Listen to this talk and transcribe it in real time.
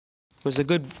was a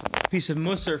good piece of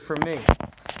mussar for me.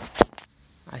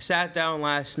 I sat down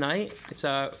last night. It's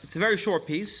a very short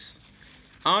piece.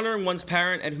 Honoring one's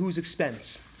parent at whose expense.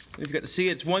 If you got to see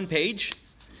it, it's one page.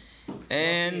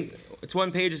 And it's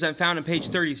one page as I'm found on page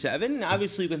 37.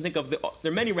 Obviously, you can think of there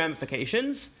are many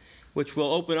ramifications, which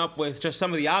we'll open up with just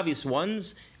some of the obvious ones.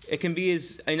 It can be as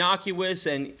innocuous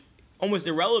and almost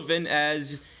irrelevant as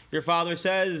your father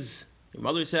says, your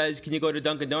mother says, can you go to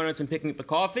Dunkin' Donuts and pick me up the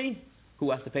coffee?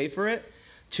 Who has to pay for it?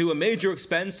 To a major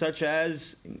expense such as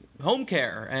home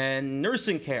care and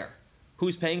nursing care.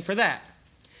 Who's paying for that?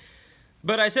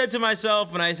 But I said to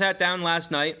myself when I sat down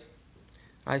last night,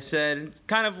 I said,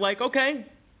 kind of like, okay,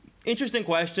 interesting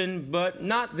question, but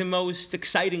not the most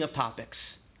exciting of topics.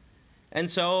 And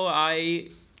so I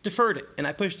deferred it, and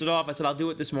I pushed it off. I said, I'll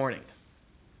do it this morning.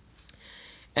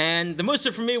 And the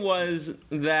mussar for me was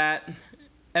that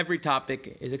every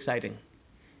topic is exciting.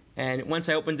 And once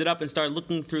I opened it up and started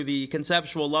looking through the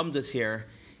conceptual lumdas here,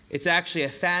 it's actually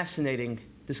a fascinating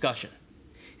discussion.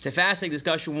 It's a fascinating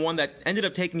discussion, one that ended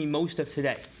up taking me most of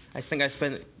today. I think I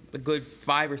spent a good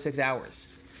 5 or 6 hours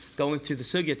going through the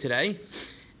sugya today.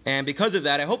 And because of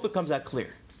that, I hope it comes out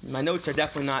clear. My notes are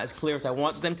definitely not as clear as I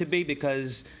want them to be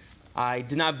because I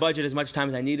did not budget as much time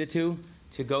as I needed to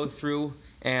go through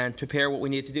and prepare what we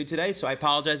need to do today. So I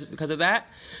apologize because of that.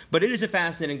 But it is a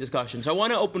fascinating discussion. So I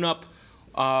want to open up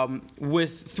with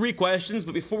 3 questions.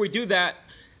 But before we do that,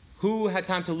 who had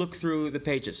time to look through the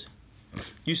pages?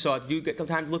 You saw it. Did you get some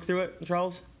time to look through it,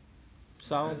 Charles?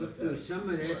 I looked through some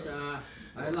of it.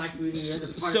 I like reading the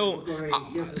other part.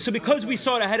 So because we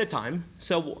saw it ahead of time,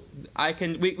 so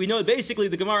we know basically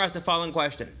the Gemara asks the following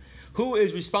question: who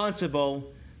is responsible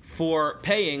for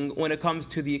paying when it comes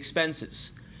to the expenses?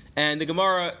 And the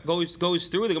Gemara goes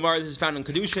through. The Gemara, this is found in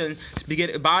Kedushin, to begin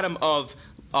at the bottom of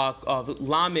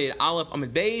Lamed Aleph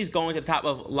Amud Beis, going to the top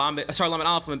of Lamed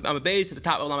Aleph Amud Beis, to the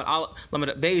top of Lamed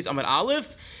Beis Amud Aleph,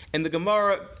 and the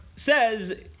Gemara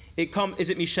says, is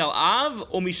it Mishel Av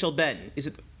or Mishel Ben? Is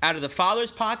it out of the father's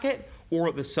pocket or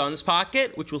the son's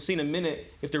pocket? Which we'll see in a minute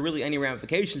if there are really any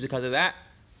ramifications because of that,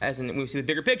 as in when we see the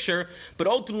bigger picture. But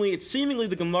ultimately, it seemingly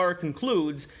the Gemara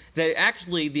concludes that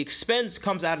actually the expense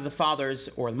comes out of the father's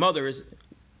or the mother's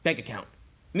bank account.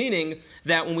 Meaning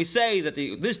that when we say that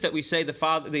the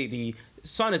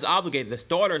son is obligated, the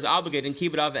daughter is obligated in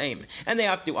Kibbud Av V'Em, and they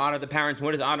have to honor the parents.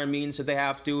 What does honor mean? So they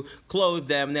have to clothe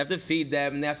them, they have to feed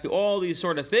them, and they have to do all these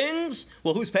sort of things.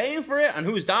 Well, who's paying for it? On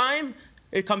whose dime?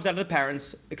 It comes out of the parents'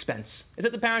 expense. Is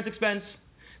it the parents' expense?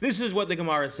 This is what the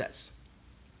Gemara says.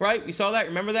 Right? We saw that?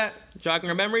 Remember that? Jogging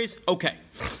our memories? Okay.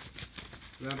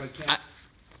 Rabbi,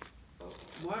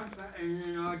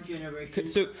 in our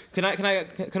generation. So can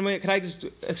I just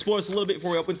explore this a little bit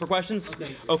before we open for questions?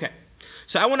 Okay.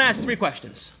 So I want to ask 3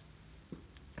 questions.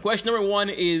 Question number 1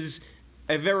 is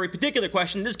a very particular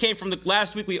question. This came from the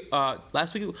last week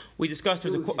we discussed.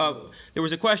 There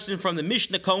was a question from the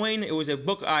Mishnah Kohen. It was a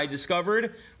book I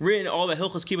discovered, written all the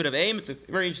Hilchos Kibbud Av V'Em. It's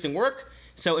a very interesting work.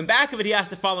 So in back of it, he asked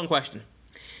the following question: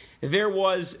 there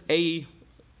was a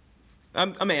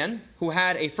man who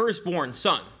had a firstborn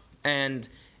son, and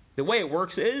the way it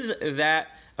works is that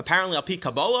apparently al pi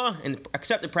Kabbalah and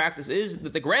accepted practice is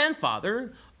that the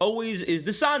grandfather always is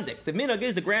the sandik. The minhag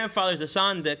is the grandfather is the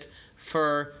sandik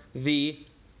for the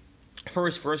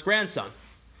first grandson.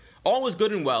 All was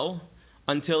good and well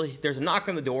until there's a knock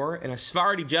on the door and a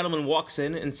Sephardi gentleman walks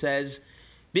in and says,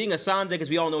 being a sandik, as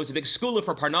we all know, is a big skula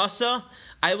for parnasa,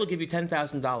 I will give you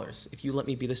 $10,000 if you let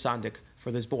me be the sandik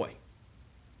for this boy.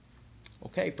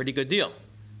 Okay, pretty good deal.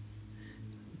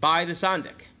 Buy the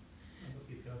sandik.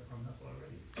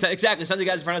 Exactly, sandik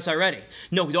got his parnasa already.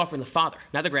 No, he's offering the father,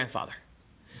 not the grandfather.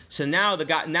 So now the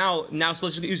guy so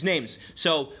let's use names.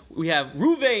 So we have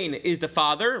Ruvain is the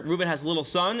father. Reuben has a little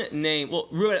son named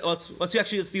let's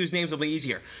use names a little bit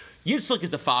easier. Yitzchak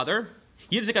is the father.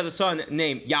 Yitzchak has a son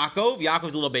named Yaakov.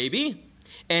 Yaakov's a little baby,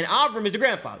 and Avram is the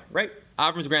grandfather, right?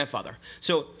 Avram's the grandfather.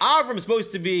 So Avram is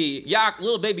supposed to be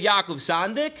little baby Yaakov's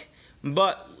sandik,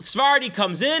 but Sephardi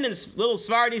comes in and little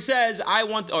Sephardi says, I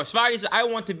want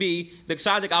to be the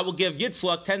sandik. I will give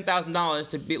Yitzchak $10,000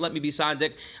 to let me be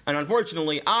sandik, and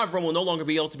unfortunately, Avram will no longer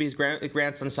be able to be his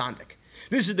grandson sandik.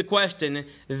 This is the question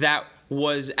that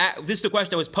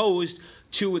was posed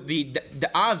to the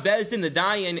Av Bezdin, the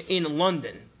Dayan in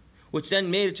London, which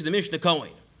then made it to the Mishnah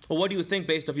Kohen. Well, what do you think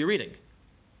based off your reading?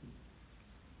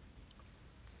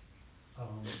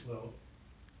 Well,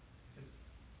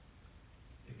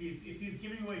 if he's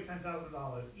giving away $10,000,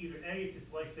 either A, it's his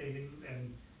life savings,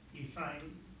 and he's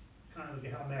trying kind of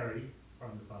like a Hail Mary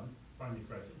from the fund, from the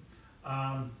expression,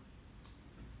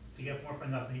 to get more for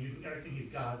nothing. He's using everything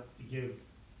he's got to give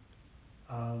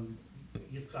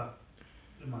Yitzchak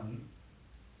the money,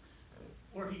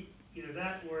 or he, either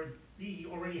that or he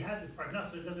already has this part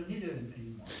enough, so it doesn't need it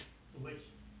anymore. Which...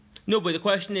 No, but the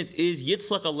question is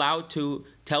Yitzchak allowed to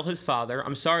tell his father,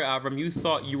 I'm sorry, Avram, you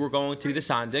thought you were going to be the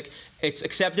Sandik. It's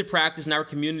accepted practice in our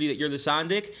community that you're the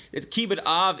Sandik. Kibbud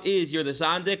Av is you're the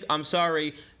Sandik. I'm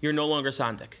sorry, you're no longer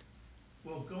Sandik.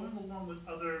 Well, going along with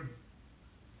other,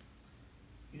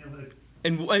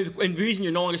 And the reason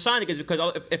you're no longer Sandik is because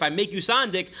if I make you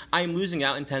Sandik, I am losing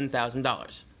out in $10,000. And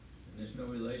there's no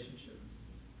relationship.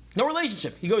 No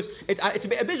relationship. He goes, it's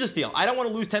a business deal. I don't want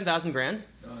to lose 10,000 grand.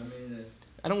 No, I mean,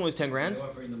 I don't want to lose 10 grand. you're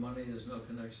offering the money, there's no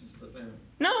connection to the family.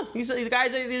 No, he's the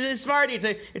guy's a Sephardi.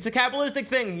 It's a capitalistic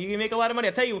thing. You can make a lot of money.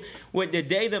 I'll tell you, the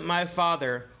day that my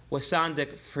father was Sandik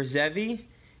for Zevi,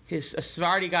 a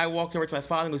Sephardi guy walked over to my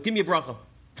father and goes, give me a bracha.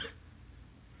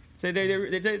 Give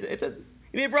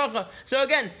me a bracha. So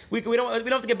again, we don't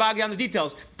have to get bogged down in the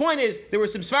details. The point is, there was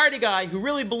some Sephardi guy who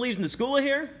really believes in the school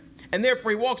here, and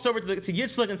therefore he walks over to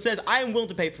Yitzchak and says, I am willing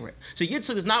to pay for it. So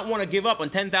Yitzchak does not want to give up on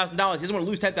 $10,000. He doesn't want to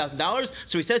lose $10,000.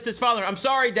 So he says to his father, I'm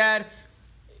sorry, Dad.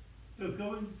 So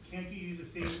can't you use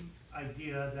the same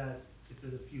idea that it's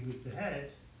a few weeks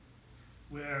ahead,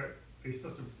 where you're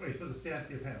supposed to stand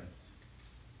to your parents?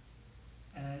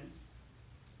 And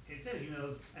it says,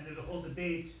 and there's a whole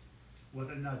debate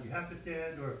whether or not you have to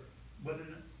stand, or whether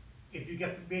if you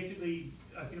get basically,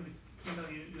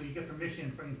 you get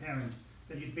permission from your parents,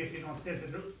 then you basically don't stand.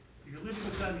 If you're living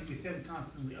with them, you stand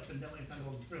constantly up and down and kind of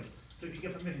over the room. So if you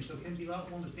get permission, so it can be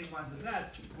along the same lines as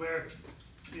that, where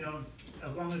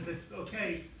as long as it's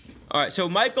okay. All right. So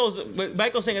Michael's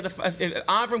saying that if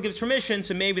Avram gives permission,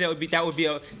 so maybe that would be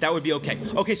okay.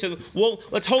 Okay. So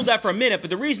let's hold that for a minute. But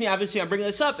the reason, obviously, I'm bringing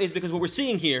this up is because what we're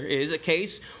seeing here is a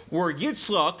case where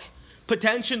Yitzchak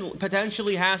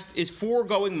potentially is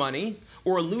foregoing money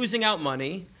or losing out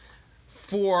money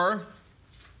for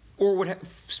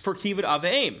Kibbud Av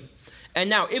V'Eim. And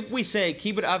now, if we say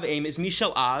Kibbud Av V'Eim is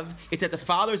Mishal Av, it's at the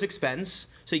father's expense.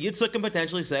 So Yitzchak can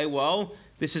potentially say, well,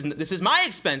 this is my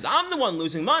expense. I'm the one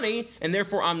losing money, and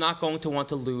therefore I'm not going to want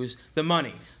to lose the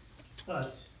money.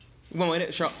 But one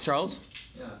minute, Charles.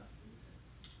 Yeah.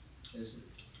 Is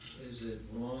it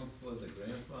wrong for the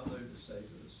grandfather to say to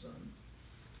the son,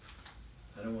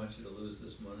 I don't want you to lose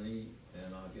this money,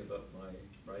 and I'll give up my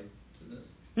right to this?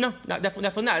 No,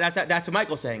 definitely not. That's what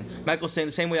Michael's saying. Michael's saying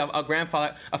the same way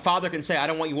a father can say, I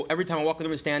don't want you every time I walk in the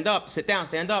room to stand up, sit down,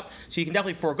 stand up. So you can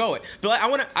definitely forego it. But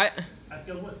but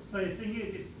the thing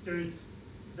is,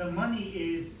 the money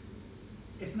is.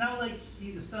 It's not like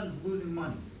the son's losing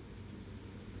money.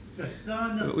 The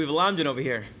son. We have a Lamdan over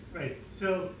here. Right.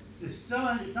 So the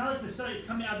son. It's not like the son is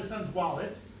coming out of the son's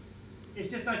wallet. It's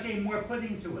just like getting more put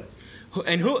into it.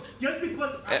 And who? Just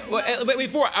because.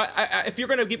 If you're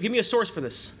going to give me a source for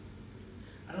this.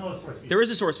 I don't know what source. There is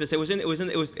a source for this.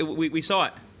 We saw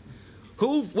it.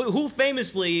 Who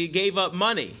famously gave up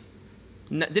money?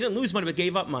 Didn't lose money, but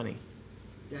gave up money.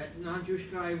 That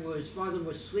non-Jewish guy, his father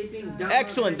was sleeping.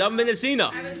 Excellent, Dov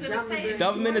Minesina.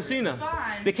 Dov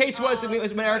Minesina. The case was,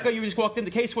 America, you just walked in.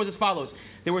 The case was as follows: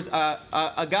 there was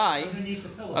a guy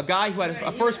who had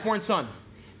a firstborn son.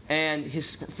 And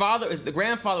the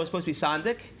grandfather was supposed to be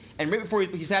Sandik, and right before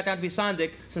he sat down to be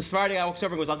Sandik, some Sephardi guy walks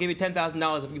over and goes, I'll give you $10,000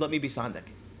 if you let me be Sandik.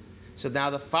 So now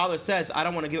the father says, I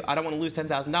don't want to lose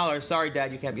 $10,000. Sorry,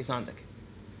 Dad, you can't be Sandik.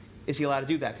 Is he allowed to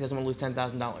do that? Because he doesn't want to lose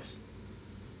 $10,000.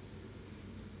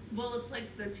 Well, it's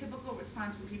like the typical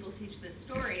response when people teach this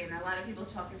story, and a lot of people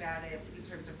talk about it in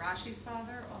terms of Rashi's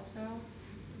father also.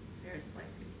 There's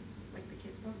like the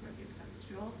kids' book, where it's got the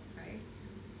jewel, right?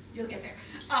 You'll get there.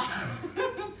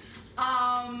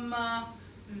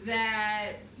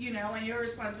 That, and your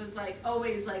response was like,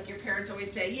 always, like your parents always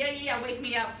say, yeah, wake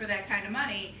me up for that kind of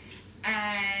money.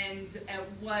 And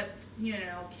what,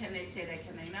 can they say that,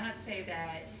 can they not say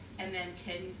that? And then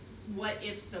what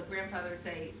if the grandfather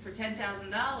say, for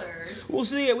 $10,000? Well,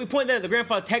 see, we point that the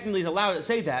grandfather technically is allowed to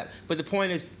say that, but the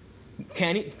point is,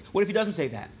 what if he doesn't say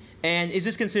that? And is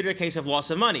this considered a case of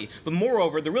loss of money? But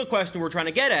moreover, the real question we're trying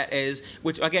to get at is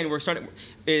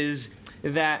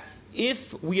that if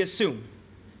we assume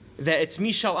that it's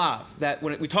Mishal Av, that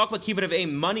when we talk about Kibbud Av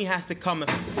V'Eim, money has to come,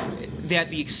 that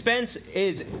the expense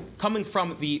is coming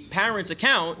from the parent's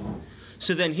account,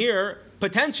 so then here,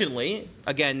 potentially,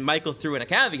 again, Michael threw in a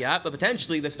caveat, but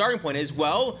potentially the starting point is,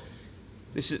 well,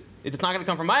 it's not going to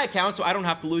come from my account, so I don't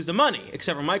have to lose the money,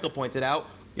 except for Michael pointed out,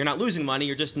 you're not losing money,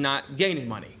 you're just not gaining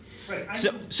money. Right,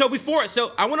 so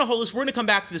I want to hold this. We're going to come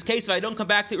back to this case. If I don't come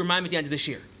back to it, remind me at the end of this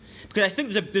year, because I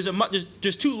think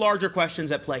there's two larger questions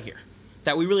at play here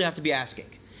that we really have to be asking,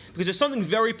 because there's something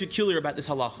very peculiar about this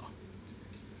halacha.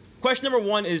 Question number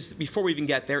one is, before we even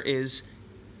get there, is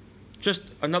just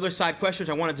another side question which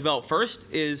I want to develop first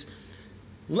is,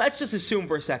 let's just assume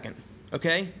for a second,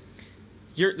 okay?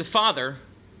 The father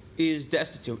is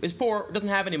destitute, is poor, doesn't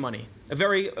have any money.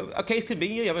 A case could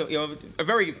be, a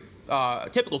very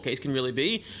typical case can really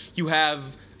be, you have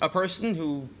a person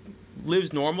who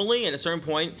lives normally and at a certain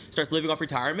point starts living off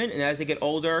retirement, and as they get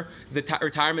older, the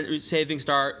retirement savings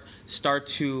start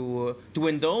to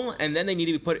dwindle, and then they need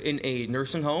to be put in a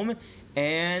nursing home,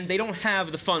 and they don't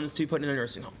have the funds to be put in a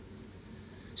nursing home.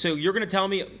 So you're going to tell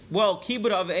me, well,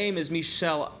 Kibbud of Aim is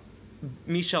Mishal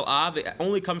Av, it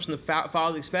only comes from the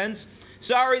father's expense.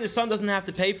 Sorry, the son doesn't have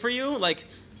to pay for you. Like,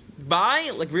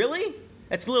 bye? Like, really?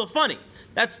 That's a little funny.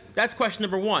 That's question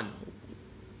number one.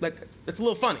 Like, that's a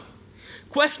little funny.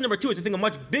 Question number two is, I think, a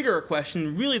much bigger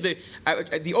question. Really,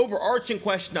 the overarching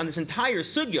question on this entire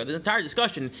sugya, this entire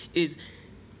discussion, is,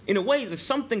 in a way, there's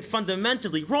something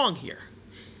fundamentally wrong here.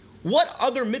 What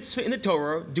other mitzvah in the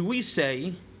Torah do we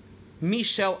say,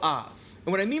 Mishel Av?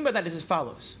 And what I mean by that is as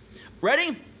follows.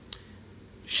 Ready?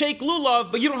 Shake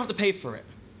lulav, but you don't have to pay for it.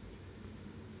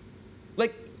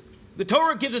 Like, the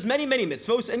Torah gives us many, many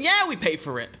mitzvahs, and yeah, we pay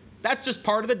for it. That's just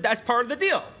part of the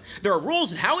deal. There are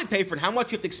rules in how we pay for it, how much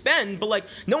you have to expend, but like,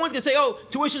 no one's gonna say, oh,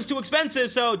 tuition's too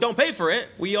expensive, so don't pay for it.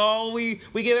 We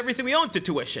give everything we own to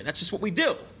tuition. That's just what we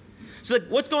do. So like,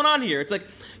 what's going on here? It's like,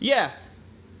 yeah,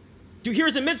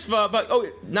 here's a mitzvah, but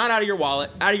not out of your wallet,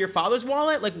 out of your father's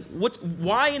wallet. Like,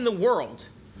 why in the world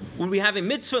would we have a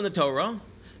mitzvah in the Torah,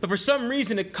 but for some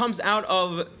reason it comes out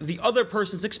of the other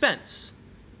person's expense?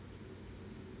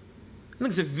 I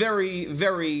think it's a very,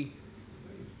 very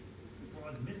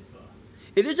broad mitzvah.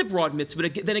 It is a broad mitzvah,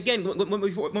 but then again, when we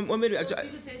you could say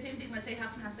the same thing. Let's say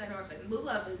Hafnasat Orphan.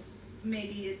 Lulav is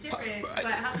different, but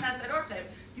Hafnasat Orphan,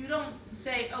 you don't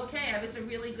say, okay, I was a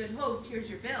really good host. Here's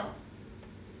your bill.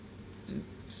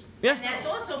 Yeah. And that's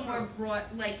also more broad,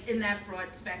 like in that broad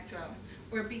spectrum,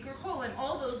 or Bikur Chol and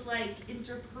all those like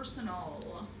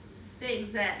interpersonal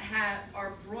things that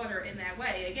are broader in that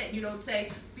way. Again, you don't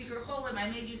say, Bikur Cholim,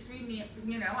 I made you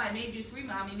I made you 3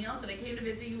 mommy meals, and I came to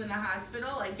visit you in the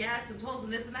hospital, I guessed and told them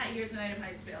this and that, here's an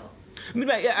itemized bill. But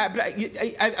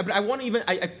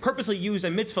I purposely use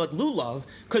a mitzvah like lulav,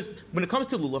 because when it comes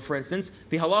to lulav, for instance,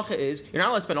 the halacha is, you're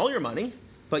not allowed to spend all your money,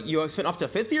 but you spend up to a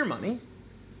fifth of your money.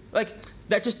 Like,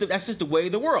 that's just the way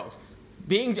of the world.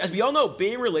 As we all know,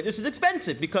 being religious is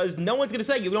expensive because no one's going to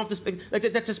say you don't have to spend. Like,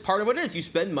 that's just part of what it is. You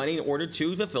spend money in order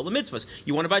to fulfill the mitzvahs.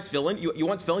 You want to buy tefillin, you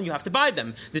want tefillin, you have to buy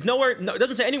them. There's it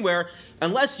doesn't say anywhere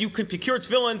unless you can procure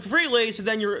tefillin freely, so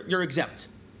then you're exempt.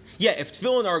 Yeah, if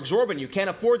tefillin are exorbitant, you can't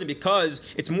afford them because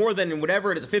it's more than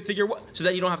whatever it is, a fifth of your, so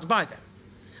then you don't have to buy them.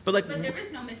 But there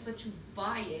is no mitzvah to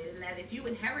buy it, and that if you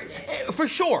inherit it. For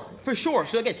sure.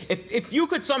 So again, if you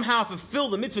could somehow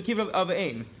fulfill the mitzvah kibbud of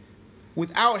aim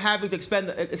without having to expend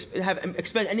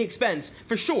any expense,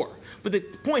 for sure. But the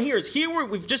point here is,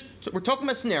 we're talking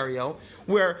about a scenario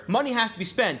where money has to be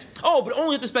spent. Oh, but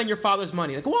only have to spend your father's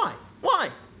money. Like, why?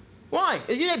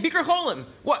 Yeah, Bikur Cholim.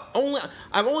 What?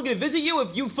 I'm only going to visit you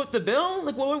if you foot the bill?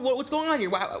 Like, what's going on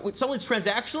here? Someone's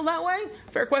transactional that way?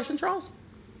 Fair question, Charles?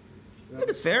 I think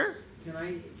it's fair. Can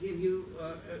I give you,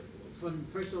 from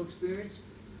personal experience?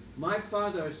 My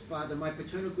father's father, my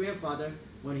paternal grandfather,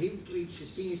 when he reached the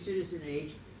senior citizen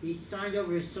age, he signed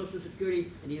over his Social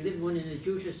Security, and he lived in a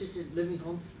Jewish assisted living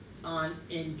home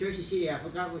in Jersey City. I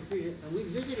forgot what street, and we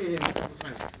visited him a couple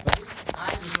times. But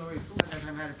I was already full at that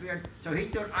time, had a beard, so he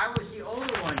thought I was the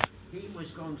older one. He was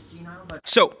going senile, but...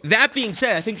 So, that being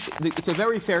said, I think it's a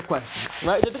very fair question,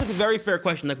 right? I think it's a very fair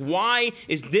question. Like, why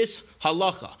is this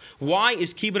halacha? Why is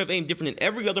Kibbud of Aim different than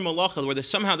every other malacha where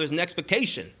there's an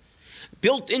expectation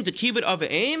built into Kibbud of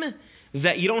Aim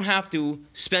that you don't have to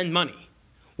spend money?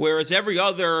 Whereas every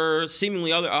other,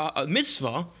 seemingly other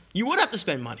mitzvah, you would have to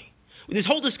spend money. This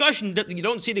whole discussion that you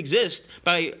don't see it exist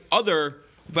by other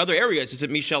areas. Is it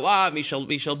Mishal Av,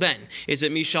 Mishal Ben? Is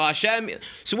it Mishal Hashem?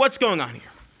 So what's going on here?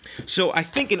 So I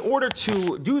think in order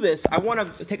to do this, I want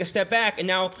to take a step back and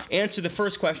now answer the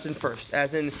first question first, as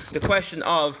in the question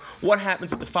of what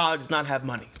happens if the father does not have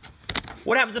money.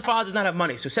 What happens if the father does not have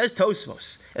money? So it says Tosfos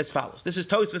as follows. This is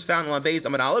Tosfos found in Beis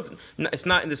Amud Aleph. It's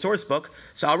not in the source book,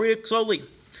 so I'll read it slowly.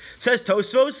 It says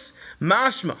Tosfos,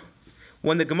 Mashma.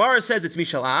 When the Gemara says it's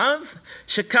Mishal Av,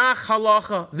 Shekach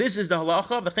halacha, this is the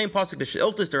halacha, V'chein pasuk the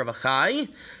She'iltas der Avachai.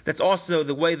 That's also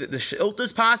the way that the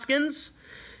She'iltas paskins.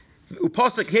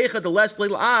 Upasuk hecha the less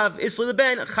little av isla the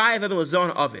ben chayav even lazon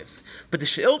aviv. But the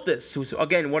She'iltas, who's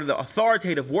again one of the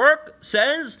authoritative work,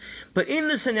 says, but in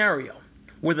the scenario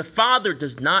where the father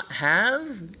does not have,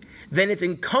 then it's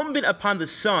incumbent upon the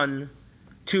son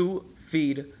to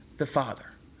feed the father.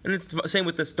 And it's the same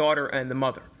with this daughter and the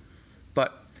mother.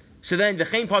 But So then,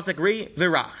 v'chein pasuk ri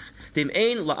v'rach. Dim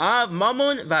ein la'av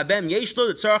mamun v'abem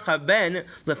yeshlo l'tzarach haben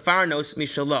lefarnos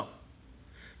mishalo.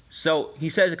 So he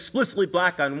says explicitly,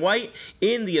 black on white,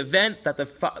 in the event that the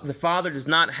father does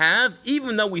not have,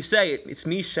 even though we say it's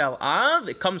mishal av,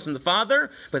 it comes from the father,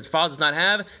 but the father does not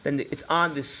have, then it's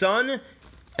on the son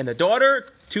and the daughter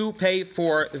to pay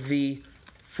for the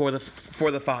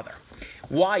father.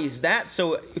 Why is that?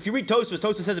 So if you read Tosfos,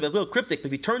 Tosfos says it's a little cryptic. But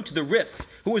if you turn to the Rif,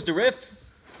 who was the Rif?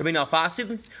 Rabbeinu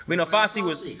Alfasi. Rabbeinu Alfasi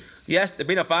was, yes,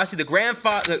 Rabbeinu Alfasi, the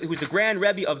grandfather, who was the grand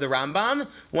Rebbe of the Rambam,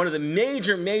 one of the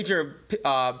major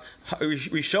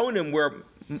Rishonim where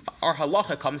our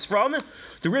halacha comes from.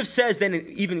 The Rif says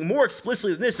then even more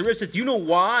explicitly than this. The Rif says, do you know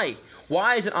why?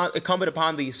 Why is it incumbent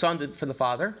upon the son for the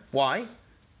father? Why?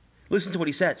 Listen to what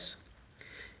he says.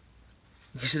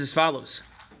 He says as follows.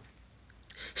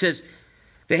 He says,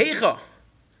 "Vehecha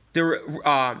the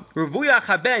revuya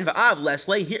haben va'av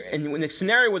lesle here." And in the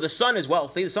scenario where the son is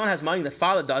wealthy, the son has money, the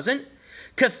father doesn't.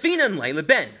 Kafinan le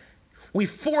leben, we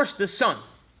force the son.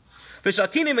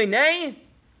 V'shakinim einei,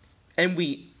 and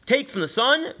we take from the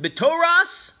son b'toras.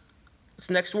 What's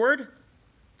the next word?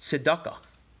 Tzedakah.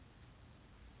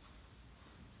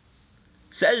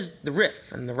 Says the Rif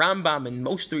and the Rambam and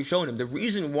most of the Rishonim, the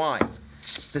reason why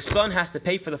the son has to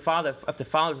pay for the father if the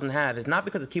father doesn't have is not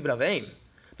because of Kibbud Avim,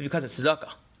 but because it's tzedakah.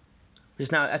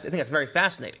 I think that's very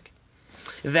fascinating.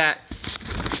 That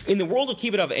in the world of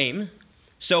Kibbud Avim,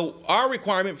 so our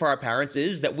requirement for our parents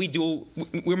is that we're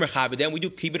mechaber them, we do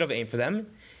Kibbud Avim for them,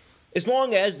 as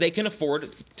long as they can afford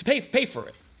to pay for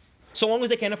it. So long as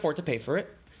they can afford to pay for it,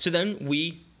 so then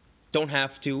we don't have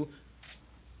to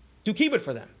do Kibbud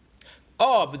for them.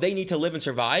 Oh, but they need to live and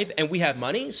survive, and we have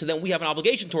money, so then we have an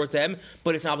obligation towards them,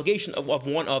 but it's an obligation of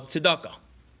one of tzedakah.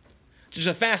 Which is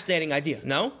a fascinating idea,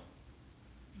 no?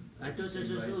 I thought there's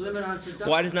a limit on tzedakah.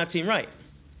 Why does it not seem right?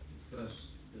 Because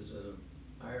there's a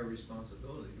higher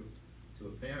responsibility to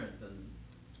a parent than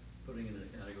putting in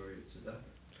a category of tzedakah.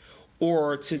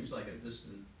 Or to... Seems like a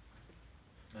distant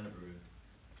kind of a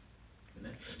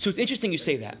connection. So it's interesting you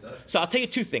say that. So I'll tell you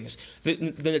two things. The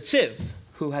Netziv,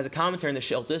 who has a commentary in the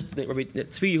Shiltis, the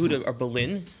Tzvi Yehuda or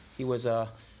Berlin, he was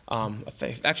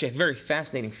actually a very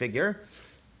fascinating figure.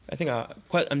 I think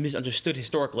quite misunderstood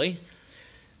historically,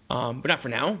 but not for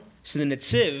now. So the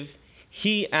Netziv,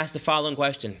 he asked the following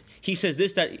question. He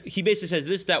basically says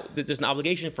that there's an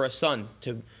obligation for a son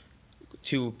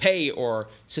to pay or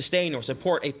sustain or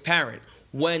support a parent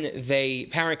when the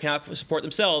parent cannot support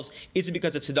themselves. Is it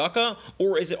because of tzedakah,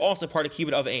 or is it also part of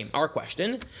Kibbud Avim? Our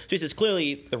question. So he says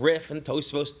clearly the Rif and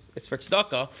Tosfos, it's for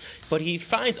tzedakah, but he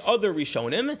finds other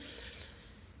Rishonim.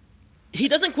 He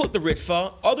doesn't quote the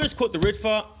Ritva. Others quote the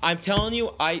Ritva. I'm telling you,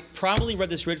 I probably read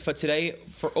this Ritva today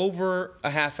for over a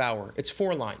half hour. It's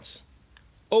 4 lines.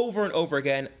 Over and over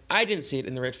again. I didn't see it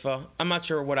in the Ritva. I'm not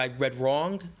sure what I read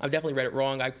wrong. I definitely read it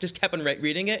wrong. I just kept on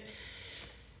reading it.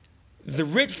 The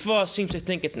Ritva seems to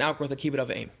think it's an outgrowth of Kibbud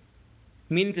Avim.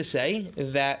 Meaning to say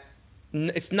that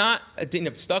it's not a din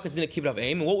of tzedakah, it's a din of Kibbud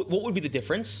Avim. What would be the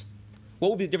difference? What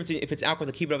would be the difference if it's outgrowth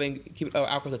of Kibbud Avim,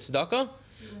 outgrowth of tzedakah?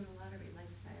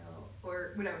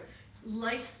 Or whatever,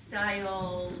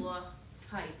 lifestyle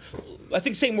type. I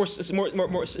think saying more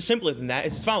simpler than that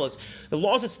is as follows: the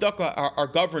laws of tzedakah are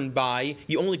governed by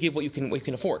you only give what you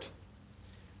can afford.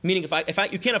 Meaning,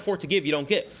 if you can't afford to give, you don't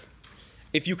give.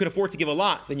 If you can afford to give a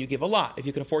lot, then you give a lot. If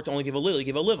you can afford to only give a little, you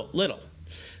give a little.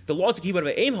 The laws of Kibbud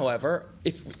Avim, however,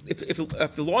 if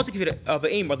the laws of Kibbud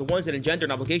Avim are the ones that engender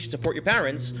an obligation to support your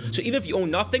parents, so even if you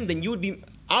own nothing, then you would be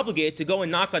obligated to go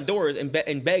and knock on doors and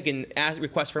beg and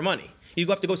request for money. You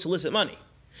have to go solicit money.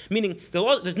 Meaning,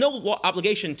 there's no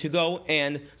obligation to go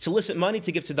and solicit money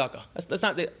to give tzedakah. That's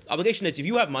not the obligation. Is if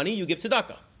you have money, you give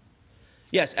tzedakah.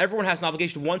 Yes, everyone has an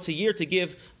obligation once a year to give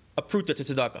a pruta to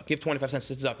tzedakah, give 25 cents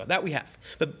to tzedakah. That we have.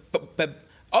 But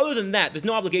other than that, there's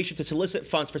no obligation to solicit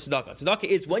funds for tzedakah. Tzedakah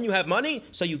is when you have money,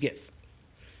 so you give.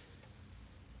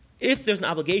 If there's an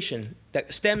obligation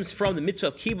that stems from the mitzvah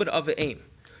of Kibbud Avim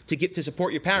to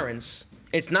support your parents,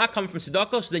 it's not coming from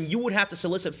tzedakah, so then you would have to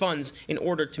solicit funds in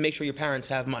order to make sure your parents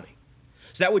have money.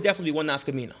 So that would definitely be one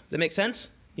nafka mina. Does that make sense?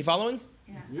 You following?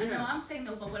 Yeah. I know, I'm saying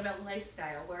though, but what about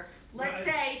lifestyle? Where, let's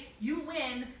say you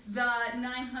win the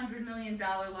 $900 million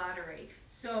lottery.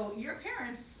 So your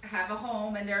parents have a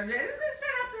home and they're set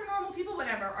up, they're normal people,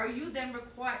 whatever. Are you then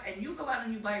required, and you go out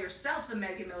and you buy yourself the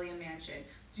Mega Million mansion,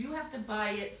 do you have to buy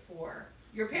it for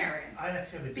your parents? I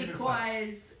actually have a different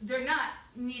because they're not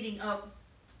needing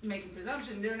making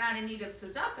presumption, they're not in need of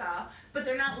tzedakah, but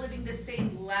they're not living the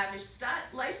same lavish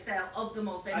lifestyle of the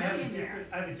multi-millionaire.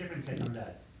 I have a different take on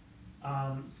that.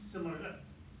 Similar to that.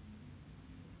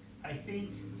 I think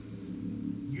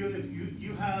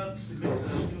you have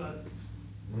submitted to us.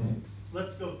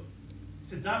 Let's go.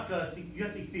 Tzedakah, you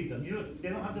have to feed them. They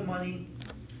don't have the money.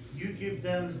 You give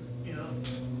them,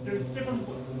 there's different.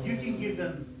 You can give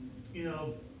them,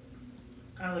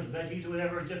 kind of like veggies or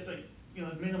whatever, just like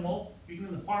minimal. You give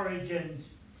them the porridge and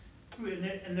food,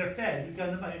 and they're fed. You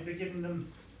got them. They're giving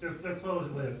them their clothes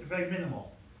or whatever. They're very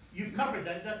minimal. You've covered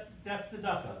that. That's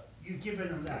tzedakah. You've given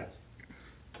them that.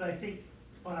 So I think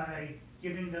by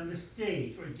giving them the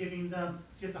stage or giving them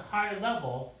just a higher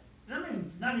level, not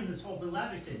even this whole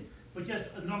lavish thing, but just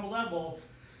a normal level,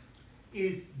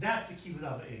 that's the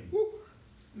Kibbud aim.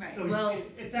 Right. So well,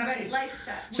 it's right,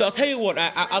 lifestyle. So I'll tell you what,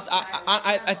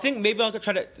 I think maybe I'll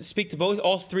try to speak to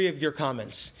all three of your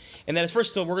comments. And that is, first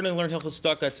of all, we're going to learn Hilchos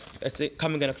Tzedakah. It's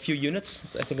coming in a few units.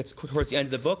 I think it's towards the end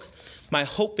of the book. My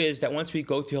hope is that once we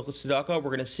go through Hilchos Tzedakah,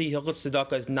 we're going to see Hilchos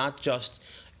Tzedakah is not just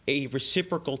a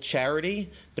reciprocal charity,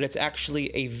 but it's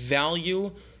actually a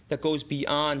value that goes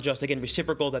beyond just, again,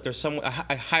 reciprocal, that there's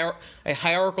a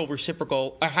hierarchical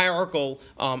reciprocal,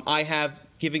 I have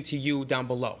giving to you down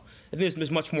below. I think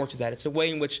there's much more to that. It's a way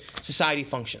in which society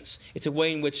functions. It's a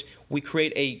way in which we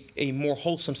create a more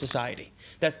wholesome society.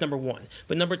 That's number one.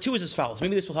 But number two is as follows.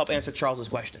 Maybe this will help answer Charles's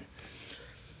question.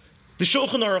 The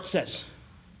Shulchan Aruch says,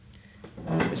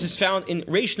 this is found in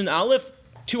Reish Nun Aleph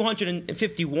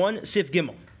 251 Sif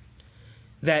Gimel,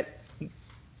 that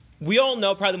we all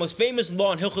know probably the most famous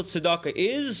law in Hilchot Tzedakah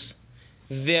is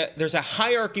that there's a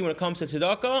hierarchy when it comes to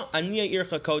Tzedakah, Aniya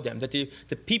Ircha Kodem, that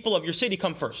the people of your city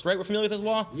come first, right? We're familiar with this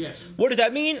law? Yes. What does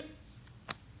that mean?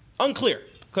 Unclear.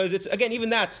 Because it's, again, even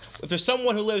that, if there's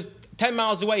someone who lives 10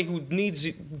 miles away who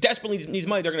desperately needs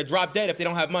money, they're going to drop dead if they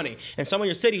don't have money. And someone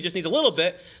in your city who just needs a little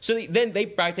bit, so then they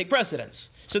probably take precedence.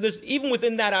 So there's, even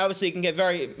within that, obviously, it can get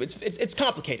it's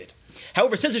complicated.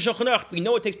 However, since the Shulchan Aruch, we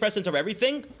know it takes precedence over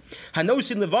everything.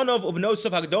 Hanosin levanov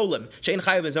ubnosov hagdolim shein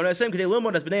chayav ben zonasem k'dei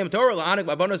lilmod as b'nei Torah la'anik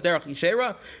b'abonos derech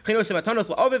yishera chinosim atanos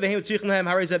la'ove v'hem tzrichen lahem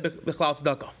harei zeh b'chlal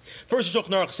tzedakah. First, the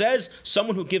Shulchan Aruch says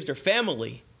someone who gives their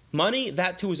family money,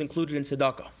 that too is included in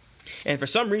tzedakah. And for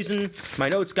some reason, my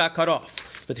notes got cut off.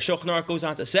 But the Shulchan Aruch goes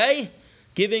on to say,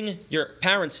 giving your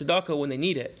parents tzedakah when they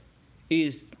need it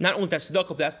is not only that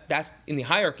tzedakah, but that's in the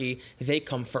hierarchy, they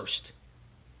come first.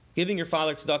 Giving your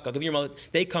father tzedakah, giving your mother,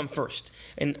 they come first.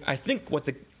 And I think what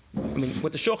the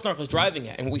Shulchan Aruch is driving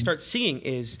at, and what we start seeing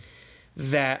is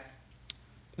that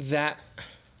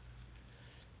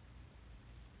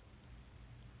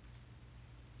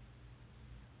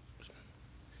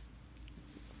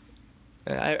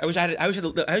I wish I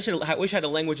had a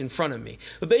language in front of me.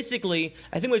 But basically,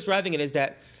 I think what's driving it is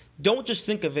that don't just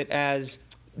think of it as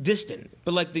distant,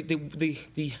 but like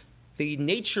the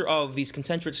nature of these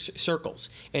concentric circles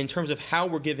in terms of how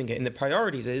we're giving it and the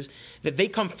priorities is that they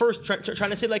come first,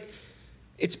 trying to say like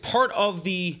it's part of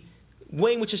the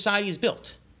way in which society is built,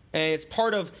 and it's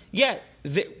part of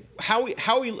how we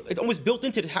it's almost built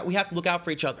into how we have to look out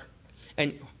for each other,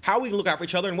 and how we look out for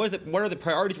each other, and what are the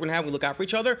priorities we're going to have when we look out for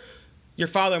each other. Your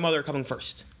father and mother are coming first.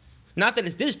 Not that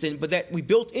it's distant, but that we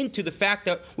built into the fact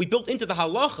that we built into the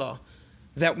halacha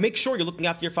that make sure you're looking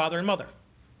after your father and mother.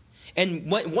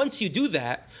 And once you do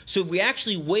that, so we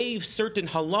actually waive certain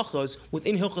halachas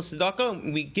within Hilchos Tzedakah,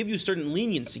 and we give you certain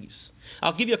leniencies.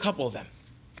 I'll give you a couple of them.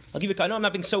 I know I'm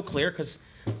not being so clear because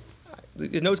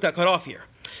the notes got cut off here.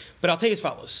 But I'll tell you as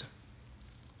follows.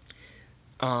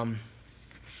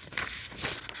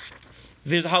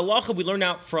 There's a halacha we learn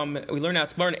out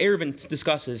Gemara Eruvin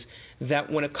discusses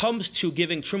that when it comes to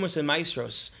giving trumas and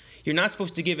maestros, you're not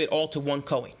supposed to give it all to one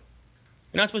kohen.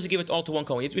 You're not supposed to give it all to one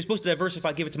kohen. You're supposed to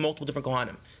diversify, give it to multiple different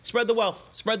kohanim. Spread the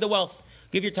wealth.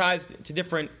 Give your tithes to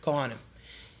different kohanim.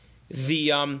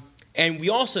 And we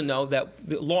also know that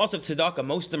the laws of tzedakah,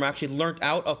 most of them are actually learnt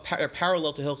out of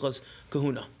parallel to Hilchos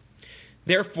Kahuna.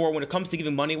 Therefore, when it comes to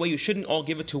giving money away, you shouldn't all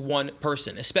give it to one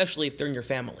person, especially if they're in your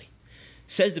family.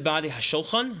 Says the Badi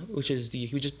HaShulchan, which is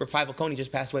Faivel Cohen, he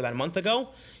just passed away about a month ago.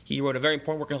 He wrote a very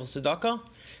important work on Tzedakah.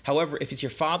 However, if it's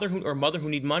your father or mother who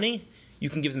need money, you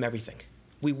can give them everything.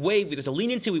 There's a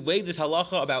leniency, we waive this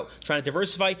halacha about trying to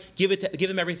diversify, give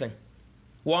them everything.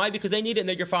 Why? Because they need it and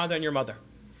they're your father and your mother.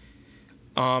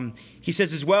 He says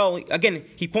as well, again,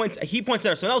 he points out,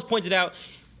 someone else pointed out,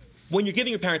 when you're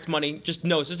giving your parents money, just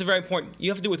know, this is very important, you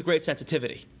have to do it with great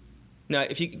sensitivity. Now,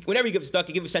 whenever you give tzedakah,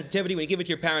 you give it sensitivity. When you give it to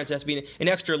your parents, it has to be an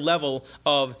extra level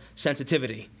of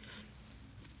sensitivity.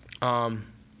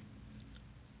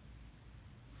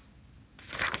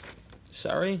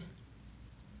 Sorry.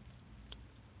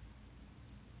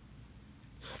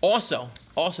 Also,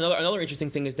 another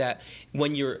interesting thing is that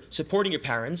when you're supporting your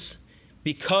parents,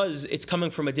 because it's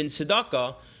coming from a din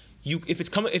tzedakah,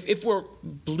 if we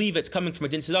believe it's coming from a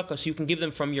din tzedakah, so you can give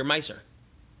them from your meiser.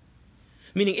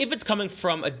 Meaning, if it's coming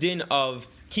from a din of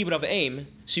kibbud of aim,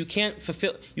 so you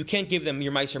can't give them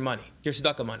your meiser money, your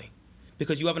tzedakah money,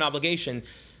 because you have an obligation.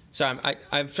 Sorry,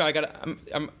 I'm sorry.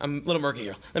 I'm a little murky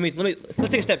here.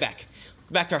 Let's take a step back.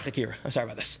 Back to our chakira. I'm sorry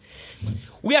about this.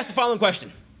 We asked the following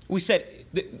question. We said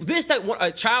that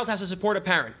a child has to support a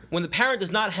parent when the parent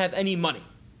does not have any money.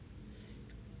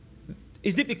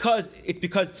 Is it because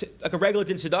like a regular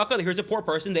din tzedakah, here's a poor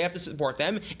person, they have to support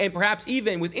them, and perhaps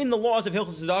even within the laws of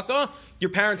Hilchos tzedakah,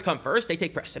 your parents come first, they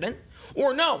take precedent?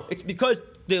 Or no, it's because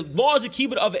the laws of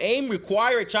kibbud of aim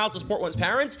require a child to support one's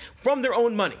parents from their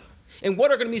own money. And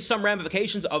what are going to be some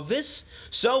ramifications of this?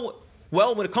 So,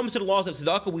 well, when it comes to the laws of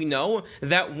tzedakah, we know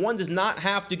that one does not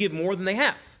have to give more than they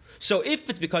have. So if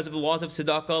it's because of the laws of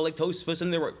tzedakah, like Tosfos in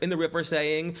the Rip are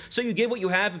saying, so you give what you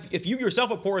have. If you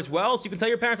yourself are poor as well, so you can tell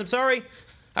your parents, I'm sorry,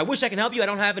 I wish I can help you, I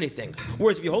don't have anything.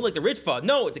 Whereas if you hold like the Ritva,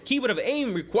 no, the kibbud of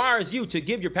aim requires you to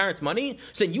give your parents money,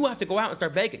 so then you have to go out and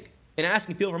start begging and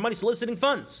asking people for money, soliciting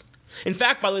funds. In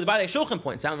fact, by the way, the Baalei Shulchan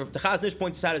points out, the Chazon Ish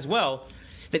points out as well,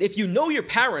 that if you know your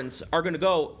parents are going to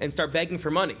go and start begging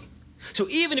for money, so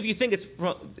even if you think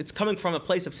it's coming from a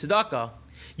place of tzedakah,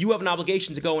 you have an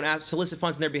obligation to go and solicit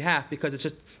funds on their behalf, because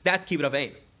that's kibbud of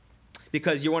aim,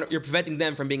 because you're preventing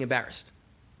them from being embarrassed.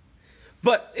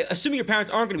 But assuming your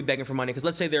parents aren't going to be begging for money, because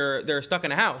let's say they're stuck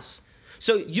in a house,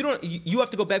 so you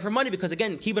have to go beg for money, because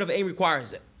again, kibbud of aim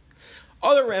requires it.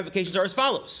 Other ramifications are as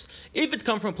follows: if it's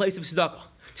come from a place of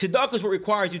tzedakah is what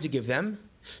requires you to give them.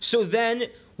 So then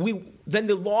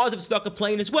the laws of tzedakah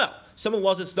play in as well. Some of the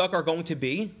laws of tzedakah are going to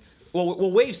be,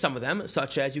 we'll waive some of them,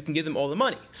 such as you can give them all the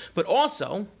money. But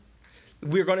also,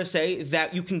 we're going to say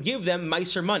that you can give them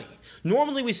meiser money.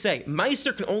 Normally we say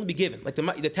meiser can only be given, like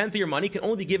the tenth of your money can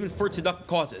only be given for tzedakah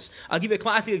causes. I'll give you a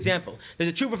classic example.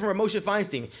 There's a tshuva from Rav Moshe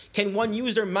Feinstein. Can one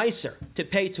use their meiser to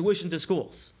pay tuition to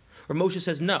schools? Rav Moshe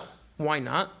says no. Why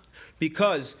not?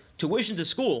 Because tuition to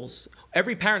schools,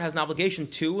 every parent has an obligation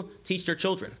to teach their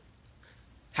children.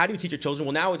 How do you teach your children?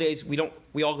 Well, nowadays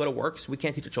we all go to work, so we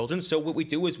can't teach our children. So what we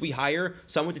do is we hire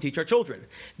someone to teach our children.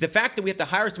 The fact that we have to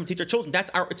hire someone to teach our children,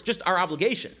 it's just our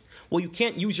obligation. Well, you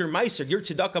can't use your meiser, your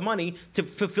tzedakah money, to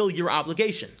fulfill your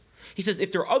obligation. He says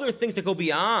if there are other things that go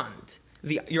beyond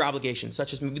your obligation, such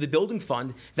as maybe the building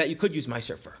fund, that you could use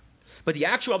meiser for. But the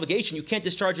actual obligation, you can't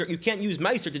use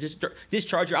meiser to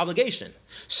discharge your obligation.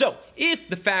 So if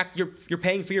the fact you're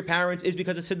paying for your parents is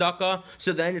because of tzedakah,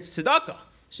 so then it's tzedakah.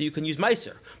 So you can use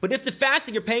meiser. But if the fact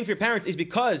that you're paying for your parents is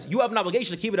because you have an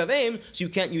obligation to keep it of aim, so you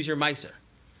can't use your meiser.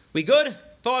 We good?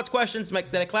 Thoughts, questions?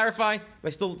 Did I clarify?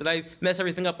 Did I mess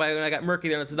everything up when I got murky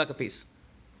there on the tzedakah piece?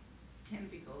 Can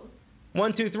it be both?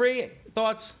 1, 2, 3.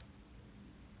 Thoughts?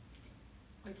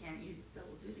 Why can't you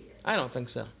double duty it? I don't think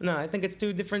so. No, I think it's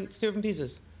two different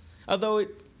pieces. Although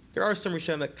there are some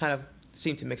Rishonim that kind of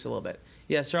seem to mix a little bit.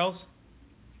 Yes, Charles?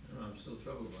 No, I'm still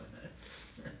troubled by that.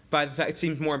 By the fact it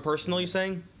seems more impersonal, you're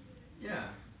saying? Yeah.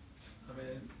 I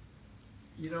mean,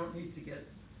 you don't need to get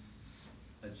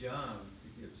a job to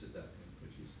give tzedakah,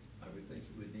 which is, I would think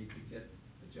you would need to get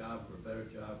a job or a better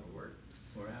job or work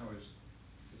more hours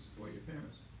to support your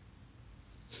parents.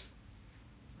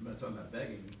 I'm not talking about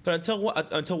begging. But until what end?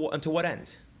 Until what end?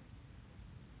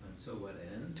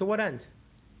 To what end?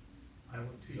 I want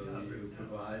to So you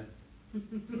provide for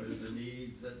the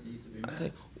needs that need to be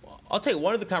met. I'll tell you,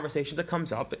 one of the conversations that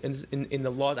comes up in the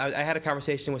law, I had a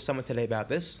conversation with someone today about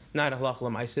this, not a halacha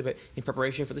l'maaseh, but in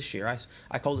preparation for the shir.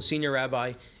 I called a senior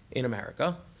rabbi in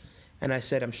America, and I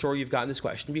said, I'm sure you've gotten this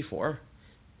question before.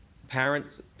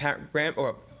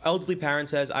 Elderly parent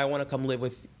says, I want to come live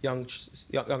with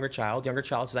younger child. Younger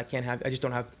child says, I can't have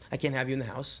you in the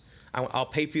house. I'll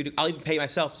pay for you I'll even pay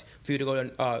myself for you to go to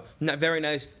a very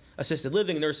nice assisted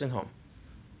living nursing home.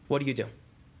 What do you do?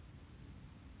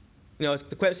 It's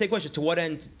the same question. To what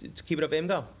end to keep it up aim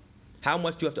go? How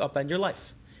much do you have to upend your life?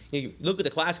 You look at the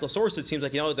classical sources. It seems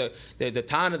like the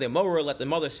Tana, the Morah, let the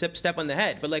mother step on the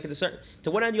head. But like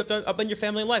to what end you have to upend your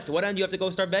family life? To what end you have to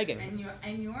go start begging?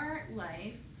 And your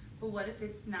life. But what if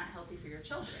it's not healthy for your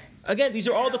children? Again, these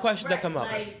are all the questions right, that come up.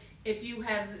 Like if you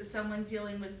have someone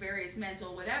dealing with various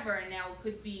mental whatever, and now it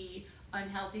could be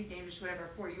unhealthy, dangerous, whatever,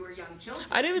 for your young children.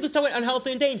 I didn't even talk about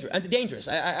unhealthy and dangerous.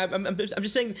 I'm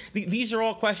just saying these are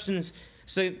all questions.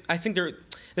 So I think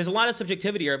there's a lot of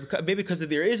subjectivity here, maybe because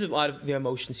there is a lot of the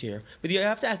emotions here. But you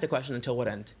have to ask the question, until what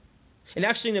end? And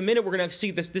actually, in a minute, we're going to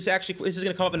see this. This is going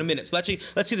to come up in a minute. So let's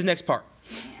see the next part.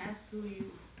 Can I ask who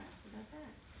you asked about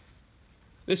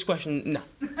that? This question, no.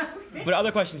 Okay. But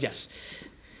other questions, yes.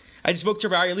 I just spoke to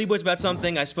Rabbi Leibowitz about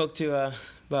something. I spoke to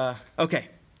okay.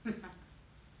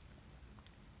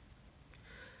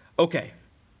 Okay.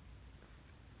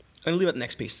 I'm going to leave out the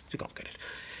next piece. It's too complicated.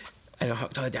 I don't know how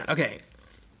to tie it down. Okay.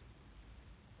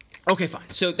 Okay, fine.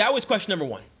 So that was question number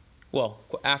one. Well,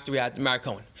 after we had Mary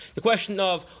Cohen. The question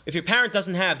of, if your parent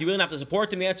doesn't have, do you really have to support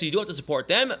them? The answer, you do have to support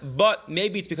them, but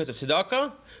maybe it's because of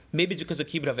tzedakah, maybe it's because of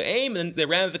kibbud of aim, and the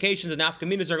ramifications and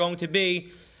nafkaminas are going to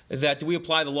be that do we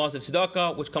apply the laws of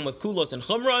tzedakah, which come with kulas and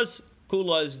chumras.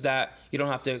 Kulas that you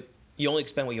don't have to, you only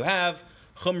expend what you have.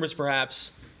 Chumras perhaps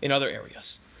in other areas.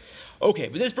 Okay,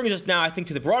 but this brings us now, I think,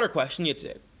 to the broader question.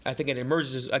 I think it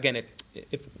emerges, again,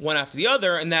 if one after the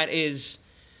other, and that is,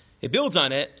 it builds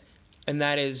on it, and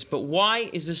that is, but why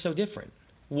is this so different?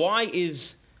 Why is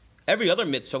every other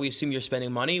mitzvah we assume you're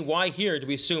spending money? Why here do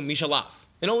we assume mishalav?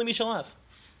 And only mishalav?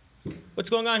 What's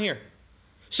going on here?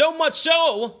 So much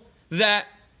so that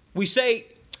we say,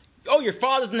 oh, your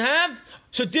father doesn't have,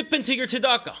 so dip into your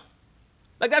tzedakah.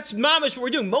 Like that's mamish what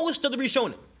we're doing. Most of the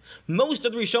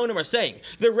Rishonim are saying,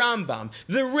 the Rambam,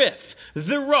 the Rif,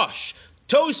 the Rosh,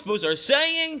 Tosfos are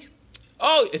saying,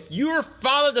 oh, if your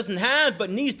father doesn't have but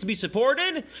needs to be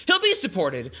supported, he'll be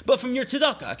supported, but from your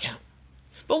tzedakah account.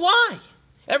 But why?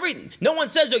 No one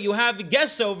says, oh, you have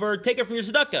guests over, take it from your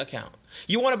tzedakah account.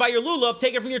 You want to buy your lulav,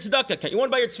 take it from your tzedakah account. You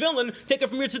want to buy your tefillin, take it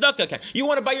from your tzedakah account. You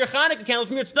want to buy your Chanukah account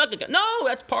from your tzedakah account. No,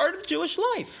 that's part of Jewish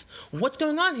life. What's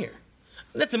going on here?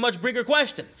 That's a much bigger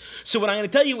question. So what I'm going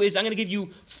to tell you is I'm going to give you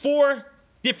 4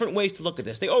 different ways to look at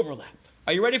this. They overlap.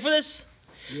 Are you ready for this?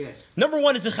 Yes. Number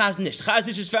 1 is the Chazon Ish. The Chazon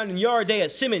Ish is found in Yardei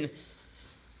Simin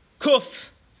Kuf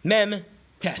Mem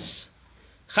Tes.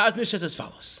 Chazon Ish says as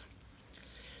follows.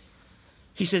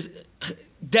 He says,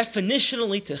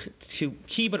 definitionally to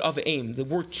kibbud of aim, the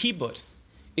word kibbud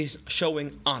is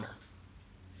showing honor,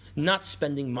 not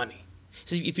spending money.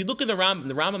 So if you look at the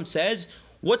Rambam says,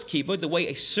 what's kibbud? The way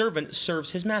a servant serves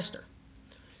his master.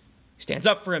 Stands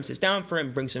up for him, sits down for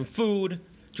him, brings him food,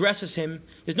 dresses him.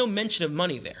 There's no mention of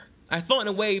money there. I thought in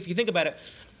a way, if you think about it,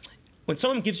 when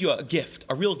someone gives you a gift,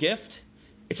 a real gift,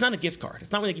 it's not a gift card.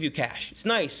 It's not when they give you cash. It's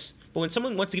nice, but when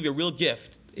someone wants to give you a real gift,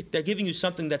 they're giving you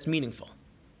something that's meaningful.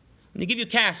 When they give you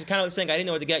cash, it's kind of like saying, I didn't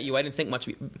know what to get you. I didn't think much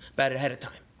about it ahead of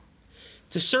time.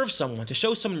 To serve someone, to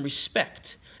show someone respect,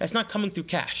 that's not coming through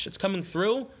cash. It's coming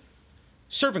through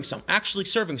serving someone, actually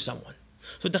serving someone.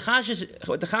 So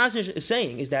what the Chazon Ish is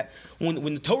saying is that when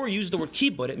the Torah uses the word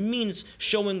kibbud, it means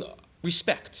showing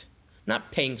respect.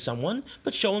 Not paying someone,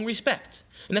 but showing respect.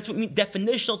 And that's what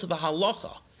definitional to the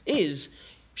halacha is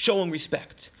showing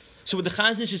respect. So what the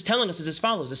Chazon Ish is telling us is as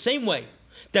follows. The same way,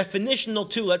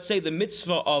 definitional to, let's say, the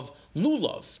mitzvah of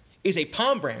lulav is a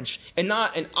palm branch and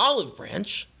not an olive branch.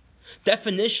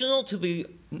 Definitional to the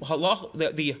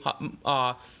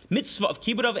mitzvah of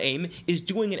kibbud of aim is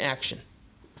doing an action,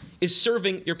 is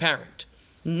serving your parent,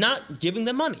 not giving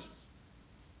them money.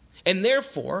 And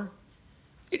therefore,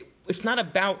 it's not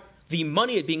about the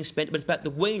money being spent, but it's about the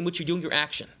way in which you're doing your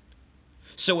action.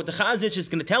 So what the Chazon Ish is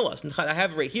going to tell us, and I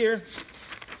have it right here,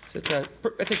 so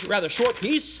it's a rather short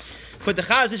piece, but the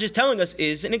Chazon Ish is telling us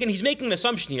is, and again, he's making an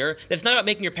assumption here that it's not about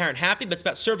making your parent happy, but it's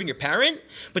about serving your parent.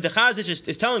 But the Chazon Ish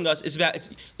is telling us is about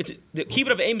it's the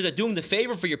kibbud of aim is about doing the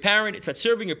favor for your parent. It's about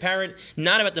serving your parent,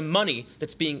 not about the money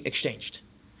that's being exchanged.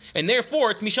 And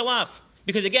therefore, it's mishalav,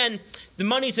 because again, the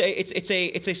money's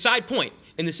it's a side point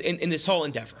in this whole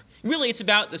endeavor. Really, it's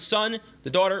about the son, the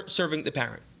daughter serving the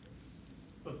parent.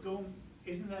 But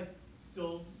isn't that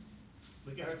still,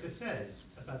 like Erica says,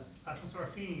 about Ashmas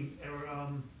Arfim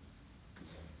or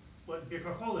what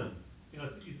Birkat Cholim?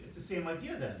 It's the same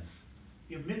idea then.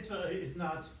 Your mitzvah is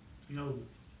not,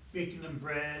 baking them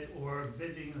bread or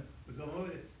visiting or going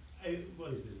over it.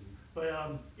 What is it? But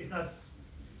it's not,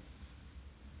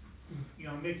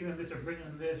 making them this or bringing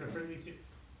them this or bringing it.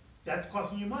 That's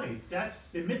costing you money. That's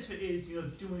the mitzvah is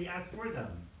doing the act for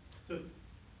them. So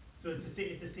it's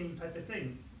the same type of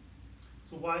thing.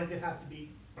 So why does it have to be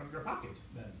from your pocket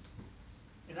then?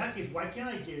 In that case, why can't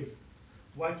I give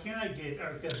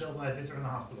Erica a bill when I visit her in the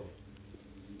hospital?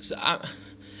 So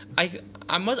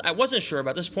I wasn't sure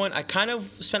about this point. I kind of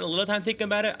spent a little time thinking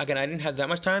about it. Again, I didn't have that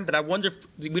much time, but I wonder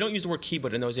if we don't use the word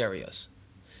kibbud in those areas.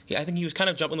 I think he was kind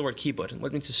of jumping the word kibbud and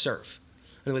what it means to serve,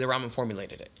 the way the Rambam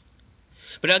formulated it.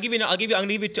 But I'm going to give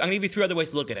you 3 other ways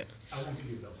to look at it. I won't give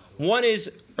you those. One is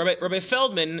Rabbi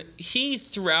Feldman. He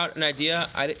threw out an idea.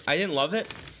 I didn't love it,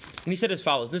 and he said as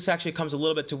follows. This actually comes a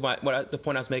little bit to the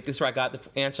point I was making. This is where I got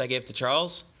the answer I gave to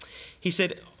Charles. He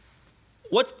said,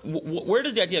 where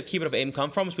does the idea of kibbud of aim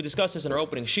come from? As we discussed this in our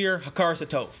opening shir, Hakar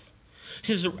Satov.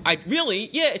 He says,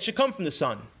 it should come from the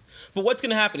son. But what's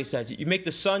going to happen, he says, you make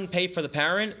the son pay for the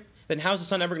parent, then how's the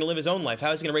son ever going to live his own life?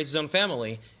 How is he going to raise his own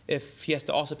family if he has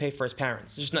to also pay for his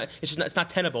parents? It's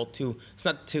not tenable to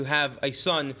have a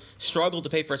son struggle to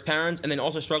pay for his parents and then